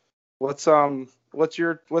 What's going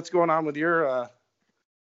on with your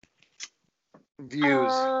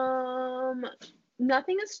views?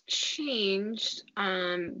 Nothing has changed.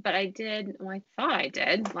 But I thought I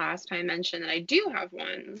did last time mention that I do have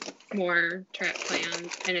one more trip planned,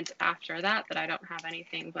 and it's after that I don't have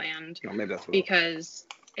anything planned. No, maybe that's what because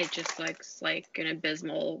it just looks like an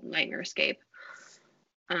abysmal nightmarescape.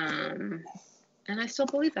 And I still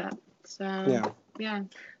believe that. So yeah.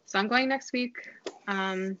 So I'm going next week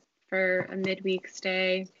for a midweek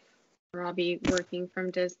stay where I'll be working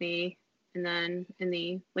from Disney, and then in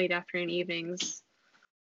the late afternoon evenings,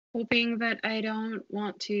 hoping that I don't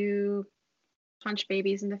want to punch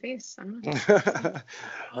babies in the face. I don't know.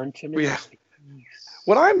 Punch them in the face.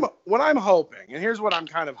 What I'm hoping, and here's what I'm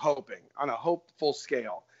kind of hoping on a hopeful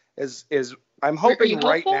scale, is I'm hoping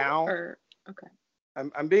right now. Okay.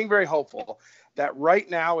 I'm being very hopeful that right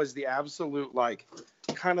now is the absolute, like,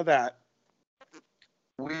 kind of that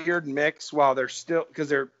weird mix while they're still, because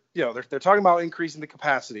they're talking about increasing the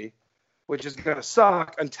capacity, which is going to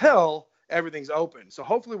suck until everything's open. So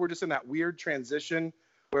hopefully we're just in that weird transition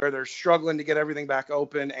where they're struggling to get everything back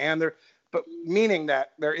open, but meaning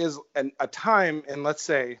that there is a time in, let's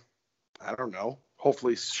say, I don't know,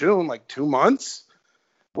 hopefully soon, like 2 months,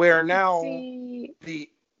 where now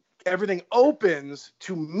everything opens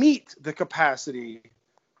to meet the capacity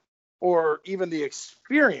or even the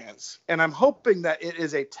experience. And I'm hoping that it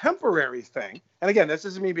is a temporary thing. And again, this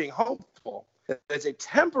isn't me being hopeful. It's a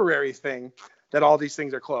temporary thing that all these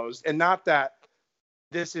things are closed, and not that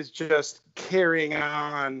this is just carrying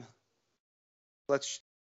on. Let's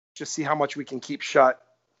just see how much we can keep shut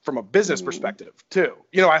from a business perspective too.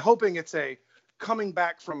 You know, I'm hoping it's a coming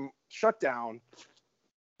back from shutdown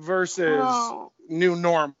versus new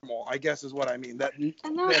normal, I guess is what I mean.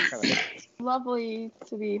 And that's kind of lovely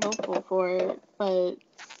to be hopeful for, but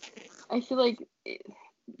I feel like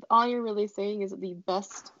all you're really saying is that the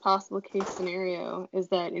best possible case scenario is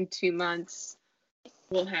that in 2 months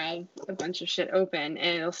we'll have a bunch of shit open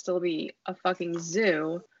and it'll still be a fucking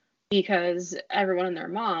zoo because everyone and their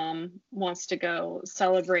mom wants to go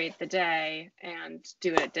celebrate the day and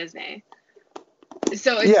do it at Disney.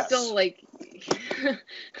 So it's still like,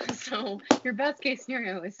 so your best case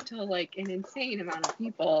scenario is still like an insane amount of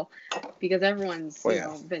people because everyone's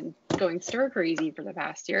been going stir crazy for the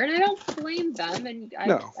past year, and I don't blame them. And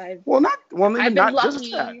not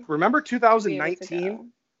just that. Remember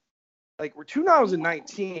 2019? Like, we're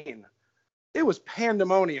 2019. It was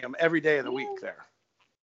pandemonium every day of the week there.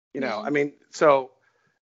 You know, I mean, so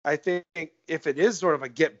I think if it is sort of a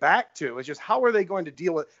get back to, it's just how are they going to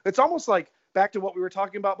deal with? It's almost like back to what we were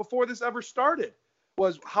talking about before this ever started,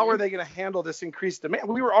 was how are they going to handle this increased demand?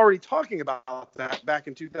 We were already talking about that back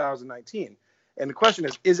in 2019. And the question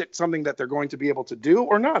is it something that they're going to be able to do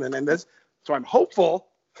or not? And then so I'm hopeful,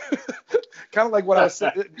 kind of like what I was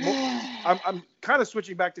saying. I'm kind of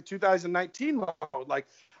switching back to 2019 mode. Like,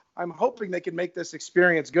 I'm hoping they can make this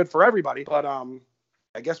experience good for everybody. But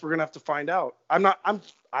I guess we're going to have to find out. I'm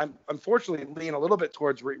unfortunately leaning a little bit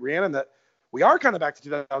towards Rhiannon that we are kind of back to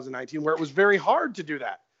 2019, where it was very hard to do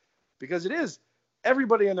that, because it is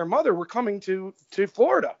everybody and their mother were coming to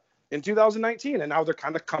Florida in 2019, and now they're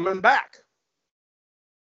kind of coming back.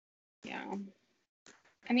 Yeah.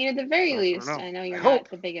 I mean, at the very least, I know you're not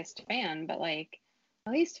the biggest fan, but like,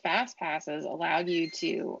 at least Fast Passes allowed you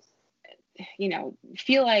to, you know,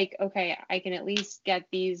 feel like, okay, I can at least get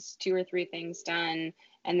these 2 or 3 things done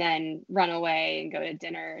and then run away and go to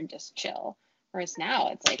dinner and just chill. Whereas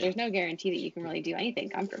now it's like there's no guarantee that you can really do anything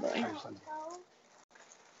comfortably. Yeah. So.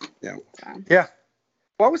 Yeah.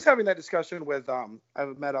 Well, I was having that discussion with I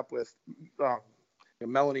met up with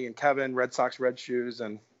Melanie and Kevin, Red Sox Red Shoes,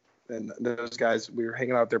 and those guys. We were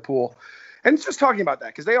hanging out at their pool, and just talking about that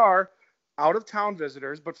because they are out of town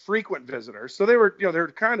visitors, but frequent visitors. So they were,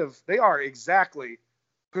 they are exactly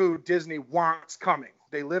who Disney wants coming.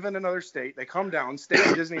 They live in another state. They come down, stay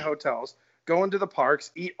in Disney hotels, go into the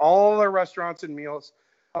parks, eat all their restaurants and meals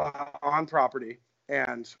on property.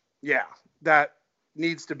 And yeah, that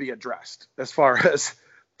needs to be addressed as far as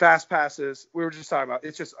fast passes. We were just talking about,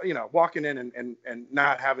 it's just, walking in and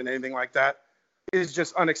not having anything like that is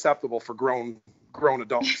just unacceptable for grown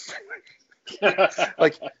adults.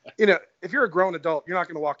 Like, if you're a grown adult, you're not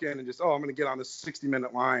going to walk in and just, I'm going to get on this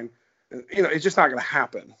 60-minute line. It's just not going to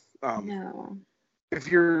happen. No. If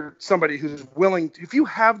you're somebody who's willing, if you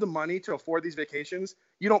have the money to afford these vacations,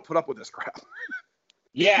 you don't put up with this crap.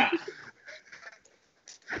 Yeah.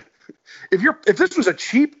 If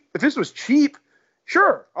this was cheap,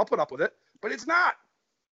 sure, I'll put up with it, but it's not.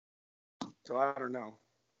 So I don't know.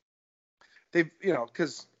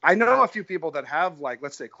 Because I know a few people that have, like,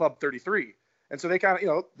 let's say Club 33, and so they kind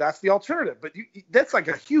of, that's the alternative. But that's like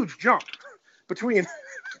a huge jump between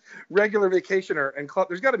regular vacationer and club.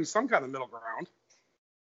 There's got to be some kind of middle ground.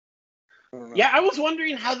 I was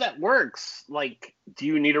wondering how that works. Like, do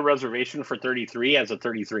you need a reservation for 33 as a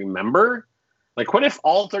 33 member? Like, what if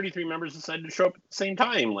all 33 members decided to show up at the same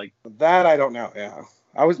time? Like that, I don't know. Yeah,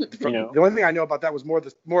 the only thing I know about that was more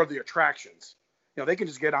of the attractions. They can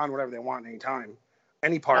just get on whatever they want anytime,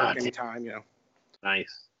 any park, anytime.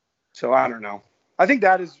 Nice. So I don't know. I think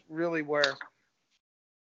that is really where,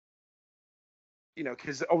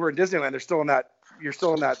 because over in Disneyland, you're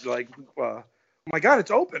still in that like, oh my God,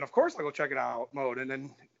 it's open. Of course I'll go check it out mode. And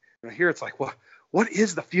then here it's like, what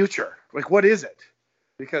is the future? Like, what is it?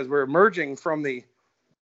 Because we're emerging from the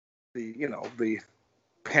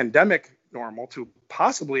pandemic normal to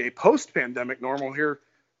possibly a post-pandemic normal here.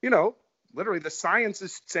 Literally the science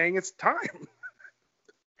is saying it's time.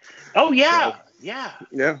 Oh yeah. So, yeah.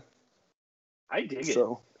 Yeah. I dig it.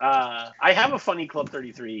 I have a funny Club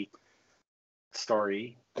 33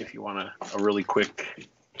 story if you want a really quick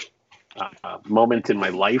moment in my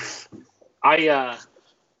life. I'm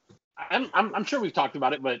sure we've talked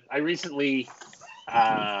about it, but I recently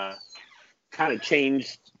kind of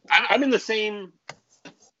changed. I'm in the same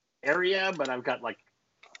area, but I've got like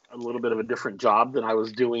a little bit of a different job than I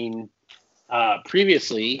was doing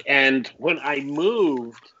previously. And when I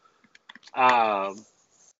moved, I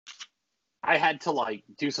had to like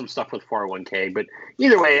do some stuff with 401k, but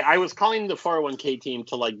either way, I was calling the 401k team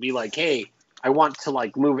to like be like, hey, I want to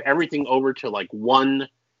like move everything over to like one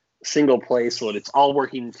single place so that it's all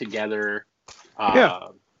working together.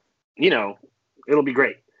 It'll be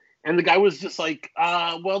great. And the guy was just like,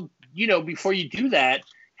 before you do that,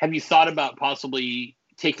 have you thought about possibly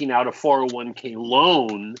taking out a 401k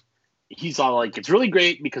loan? He's all like, it's really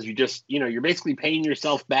great because you just, you're basically paying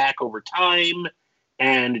yourself back over time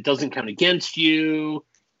and it doesn't count against you.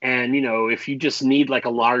 And, if you just need like a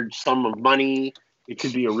large sum of money, it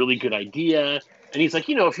could be a really good idea. And he's like,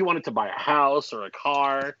 if you wanted to buy a house or a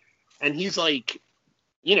car, and he's like,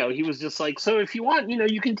 he was just like, so if you want,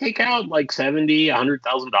 you can take out like $70,000,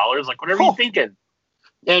 $100,000, like whatever you're thinking.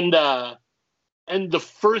 And the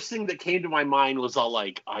first thing that came to my mind was all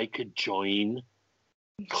like, I could join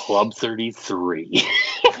Club 33.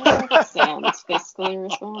 That sounds fiscally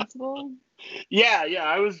responsible. Yeah.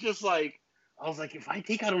 I was like, if I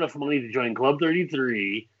take out enough money to join Club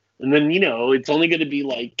 33, and then, it's only going to be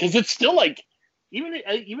like, because it's still like,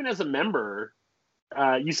 even as a member,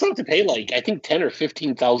 you still have to pay like, I think $10,000 or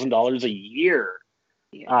 $15,000 a year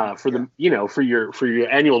for your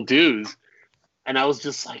annual dues. And I was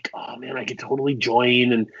just like, oh man, I could totally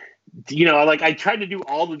join. And, I tried to do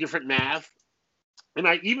all the different math. And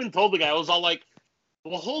I even told the guy, I was all like,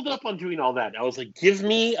 well, hold up on doing all that. I was like, give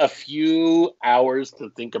me a few hours to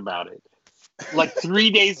think about it. Like 3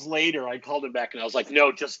 days later, I called him back and I was like,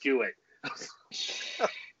 no, just do it.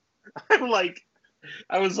 I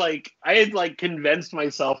had like convinced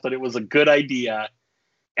myself that it was a good idea.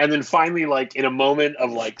 And then finally, like in a moment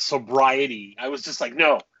of like sobriety, I was just like,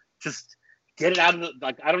 no, just get it out of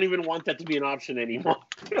I don't even want that to be an option anymore.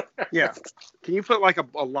 Yeah. Can you put like a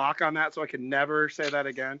lock on that so I can never say that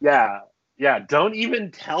again? Yeah. Don't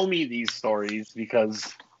even tell me these stories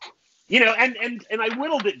because, and I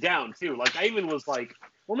whittled it down too. Like I even was like,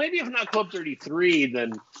 well, maybe if not Club 33,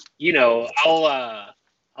 then,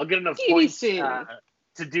 I'll get enough points to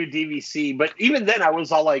do DVC. But even then I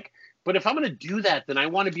was all like, but if I'm going to do that, then I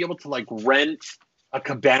want to be able to like rent a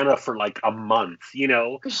cabana for like a month,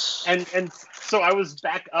 and so I was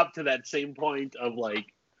back up to that same point of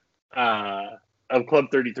like, of Club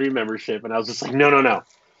 33 membership. And I was just like, no.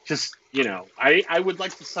 just, I would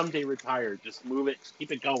like to someday retire. Just move it,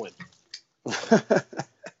 keep it going.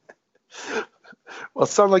 Well, it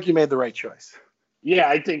sounds like you made the right choice. Yeah,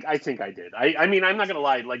 I think I did. I mean, I'm not gonna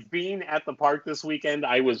lie. Like being at the park this weekend,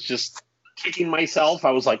 I was just kicking myself.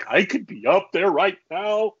 I was like, I could be up there right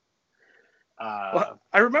now. Well,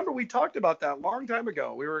 I remember we talked about that a long time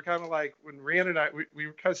ago. We were kind of like, when Rhiannon and I, we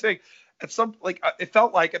were kind of saying, at some, like, it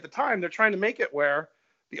felt like at the time they're trying to make it where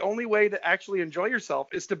the only way to actually enjoy yourself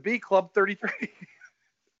is to be Club 33.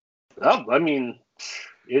 Oh, I mean,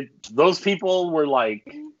 those people were like,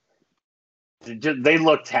 they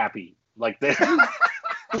looked happy. Like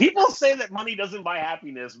people say that money doesn't buy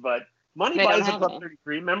happiness, but money They buys don't a have Club it.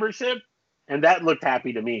 33 membership, and that looked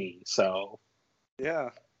happy to me. So Yeah.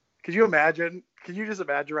 Could you imagine? Could you just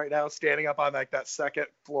imagine right now standing up on like that second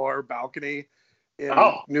floor balcony in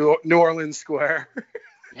New Orleans Square?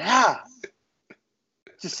 Yeah.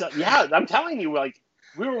 Just yeah, I'm telling you, like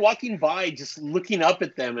we were walking by, just looking up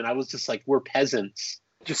at them, and I was just like, we're peasants.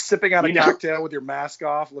 Just sipping on a cocktail with your mask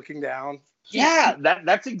off, looking down. Yeah, that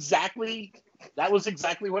was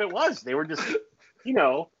exactly what it was. They were just,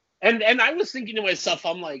 and I was thinking to myself,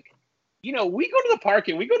 I'm like, we go to the park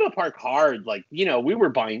and we go to the park hard. Like, we were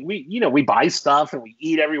buying, we buy stuff and we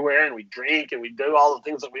eat everywhere and we drink and we do all the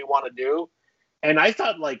things that we want to do. And I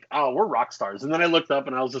thought like, oh, we're rock stars. And then I looked up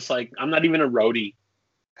and I was just like, I'm not even a roadie.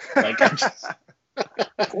 Like,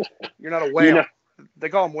 You're not a whale. They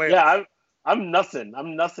call them whales. Yeah, I'm nothing.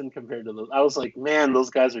 I'm nothing compared to those. I was like, man, those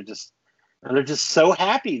guys are just, and they're just so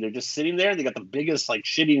happy. They're just sitting there. They got the biggest like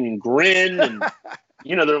shit-eating grin, and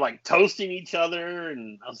they're like toasting each other.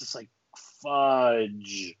 And I was just like,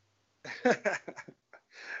 fudge.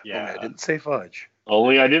 Yeah, I didn't say fudge.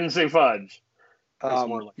 Only I didn't say fudge. It's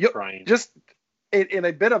more like crying. Just in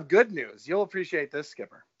a bit of good news, you'll appreciate this,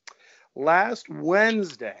 Skipper. Last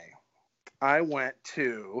Wednesday, I went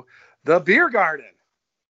to the Beer Garden.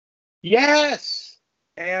 Yes.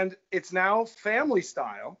 And it's now family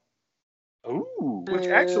style. Ooh. Which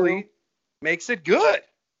actually makes it good.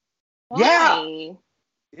 Why?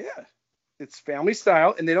 Yeah. It's family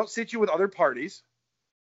style, and they don't sit you with other parties,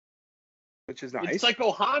 which is nice. It's like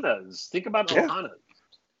Ohana's. Think about Ohana's.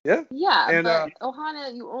 Yeah. Yeah, and, but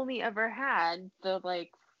Ohana, you only ever had the,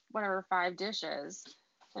 like, whatever, 5 dishes.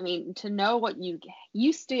 I mean, to know what you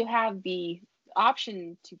used to have the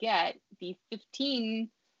option to get the 15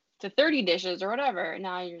 to 30 dishes or whatever.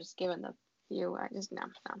 Now you're just given the few. I just no.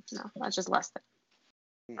 That's just less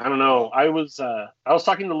than. I don't know. I was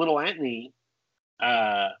talking to little Anthony,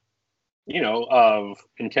 of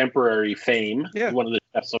contemporary fame, one of the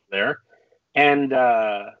chefs over there, and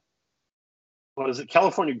what is it?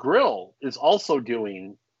 California Grill is also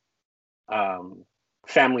doing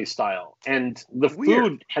family style, and the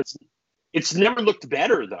food it's never looked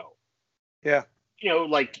better though. Yeah.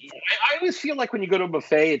 Like I always feel like when you go to a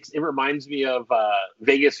buffet, it reminds me of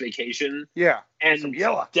Vegas Vacation. Yeah. And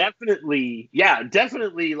definitely,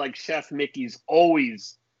 like Chef Mickey's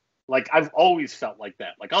always, like I've always felt like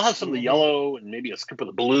that. Like I'll have some of the yellow and maybe a scoop of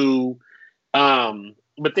the blue.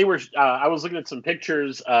 But they were, I was looking at some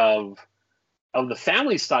pictures of the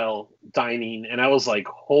family style dining, and I was like,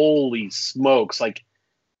 holy smokes! Like,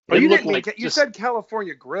 but you didn't mean you said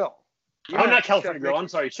California Grill. Not California Grill. I'm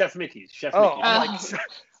sorry, Chef Mickey's. Mickey's.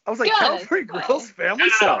 I was like, California Grill's family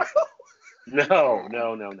style? No.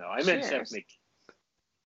 I meant Chef Mickey.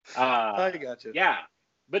 I got you. Yeah,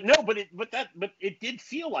 but it did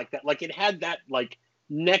feel like that. Like it had that like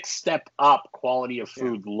next step up quality of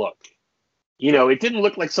food look. It didn't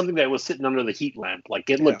look like something that was sitting under the heat lamp. Like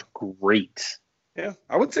it looked great. Yeah,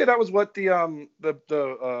 I would say that was what the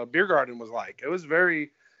Beer Garden was like. It was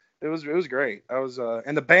very. It was great. I was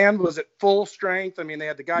and the band was at full strength. I mean, they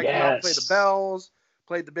had the guy come out and play the bells,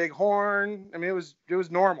 played the big horn. I mean, it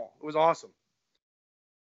was normal. It was awesome.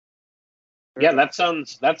 That's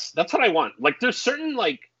what I want. Like there's certain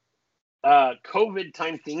like COVID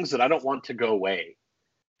time things that I don't want to go away.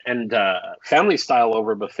 And family style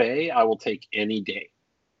over buffet, I will take any day.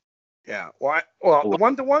 Yeah. One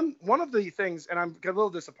of the things, and I'm a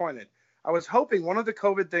little disappointed. I was hoping one of the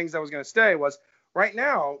COVID things that was going to stay was, right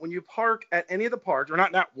now, when you park at any of the parks, or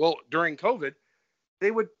not now, well, during COVID,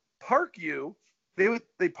 they would park you.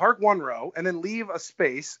 They park one row and then leave a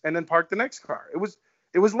space and then park the next car. It was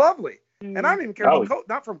lovely. And I don't even care about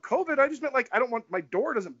not from COVID. I just meant like I don't want my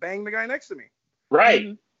door doesn't bang the guy next to me. Right.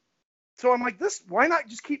 Mm-hmm. So I'm like, why not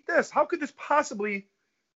just keep this? How could this possibly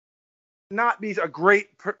not be a great,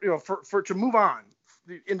 for to move on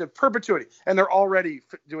into perpetuity? And they're already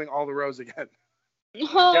doing all the rows again.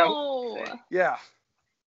 Oh. Yeah.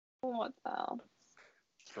 What the hell?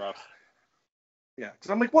 It's rough. Yeah,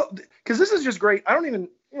 because I'm like, well, because this is just great. I don't even,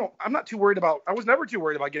 I'm not too worried about. I was never too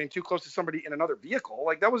worried about getting too close to somebody in another vehicle.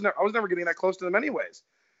 Like that was never. I was never getting that close to them anyways.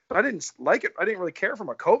 But I didn't like it. I didn't really care from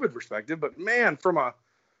a COVID perspective. But man, from a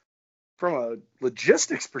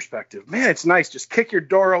logistics perspective, man, it's nice. Just kick your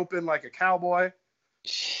door open like a cowboy.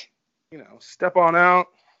 Step on out.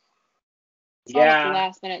 It's all like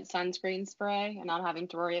last minute sunscreen spray and not having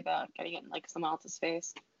to worry about getting it in like someone else's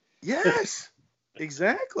face. Yes,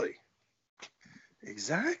 exactly.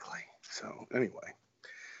 So anyway,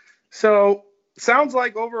 sounds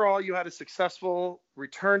like overall you had a successful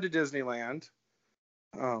return to Disneyland.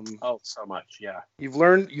 So much, yeah. You've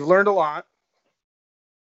learned a lot.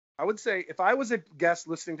 I would say if I was a guest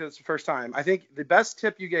listening to this the first time, I think the best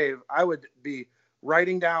tip you gave, I would be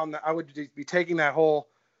writing down. I would be taking that whole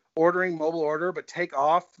ordering mobile order, but take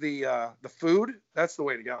off the food. That's the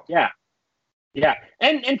way to go. Yeah.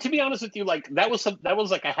 And to be honest with you, like that was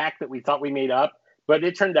like a hack that we thought we made up, but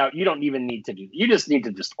it turned out you don't even need to do. You just need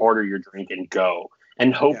to just order your drink and go,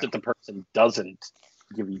 and hope that the person doesn't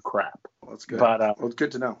give you crap. Well, that's good. But it's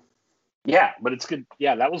good to know. Yeah, but it's good.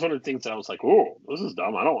 Yeah, that was one of the things that I was like, oh, this is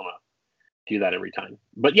dumb. I don't want to do that every time.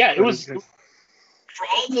 But yeah, it was for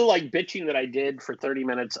all the like bitching that I did for 30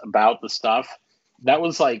 minutes about the stuff. That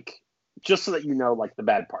was like just so that like the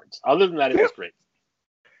bad parts. Other than that, it was great.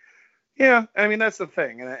 Yeah, I mean that's the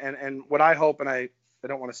thing, and what I hope, and I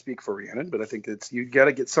don't want to speak for Rhiannon, but I think you got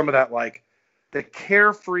to get some of that like the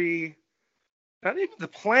carefree. Not even the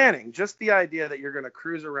planning, just the idea that you're going to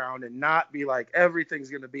cruise around and not be like everything's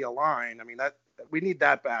going to be aligned. I mean, that we need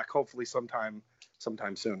that back, hopefully sometime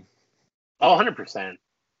soon. Oh, 100%.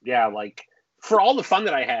 Yeah, like for all the fun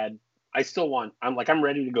that I had, I'm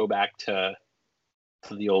ready to go back to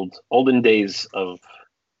the olden days of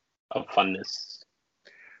funness.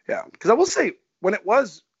 Yeah, because I will say when it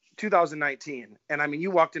was 2019, and I mean, you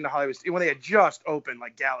walked into Hollywood when they had just opened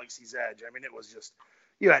like Galaxy's Edge. I mean, it was just.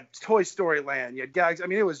 You had Toy Story Land, you had Galaxy. I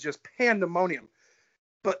mean, it was just pandemonium.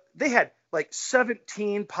 But they had like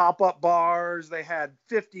 17 pop-up bars. They had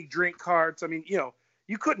 50 drink carts. I mean,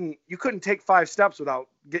 you couldn't take 5 steps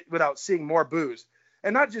without seeing more booze,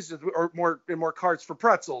 and not just or more carts for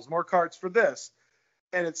pretzels, more carts for this.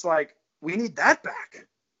 And it's like we need that back.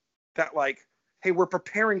 That like, hey, we're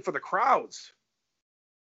preparing for the crowds.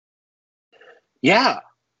 Yeah,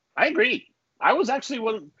 I agree. I was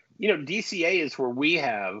actually DCA is where we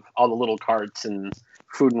have all the little carts and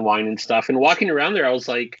food and wine and stuff. And walking around there, I was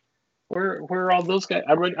like, where are all those guys?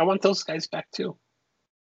 I want those guys back too.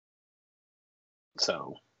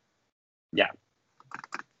 So, yeah.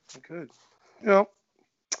 Good.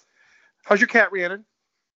 How's your cat, Rhiannon?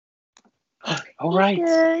 All right.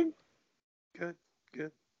 Good.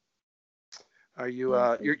 Are you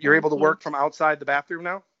you're able to work from outside the bathroom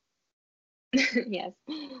now? Yes.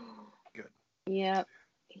 Good. Yep.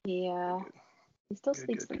 He still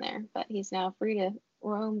sleeps in there, but he's now free to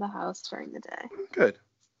roam the house during the day. Good.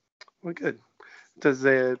 Well, good. Does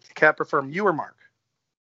the cat prefer you or Mark?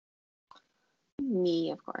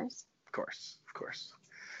 Me, of course. Of course.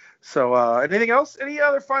 So, anything else? Any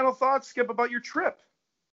other final thoughts, Skip, about your trip?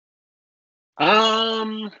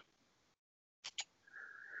 No,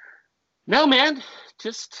 man.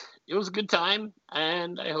 Just it was a good time,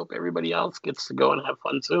 and I hope everybody else gets to go and have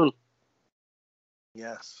fun soon.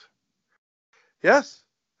 Yes,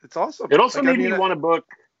 it's awesome. It also made me want to book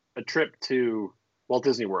a trip to Walt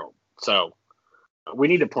Disney World. So we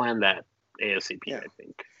need to plan that ASAP. Yeah.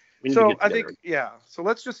 I think. So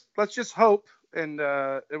let's just hope, and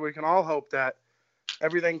we can all hope that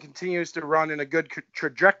everything continues to run in a good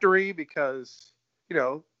trajectory, because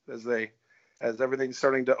as everything's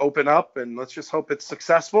starting to open up, and let's just hope it's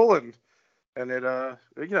successful and it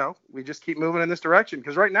we just keep moving in this direction,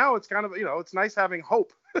 because right now it's kind of it's nice having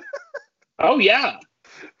hope. Oh yeah.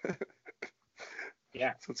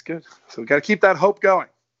 Yeah. So it's good. So we got to keep that hope going.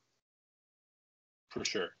 For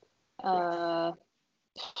sure.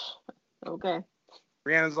 Okay.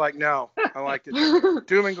 Rhiannon's like, no, I liked it.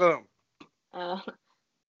 Doom and gloom. I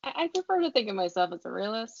prefer to think of myself as a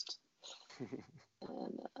realist.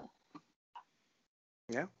 And,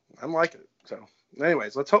 yeah, I'm liking it. So,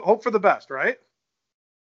 anyways, let's hope for the best, right?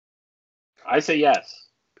 I say yes.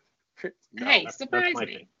 No, hey, surprise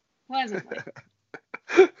me. Pleasantly.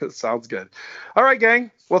 Sounds good. All right,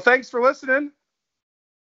 gang. Well, thanks for listening.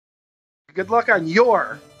 Good luck on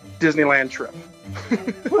your Disneyland trip.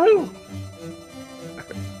 Woo!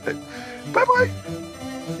 Bye-bye.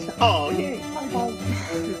 Oh, yay. Bye-bye.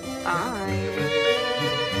 Bye.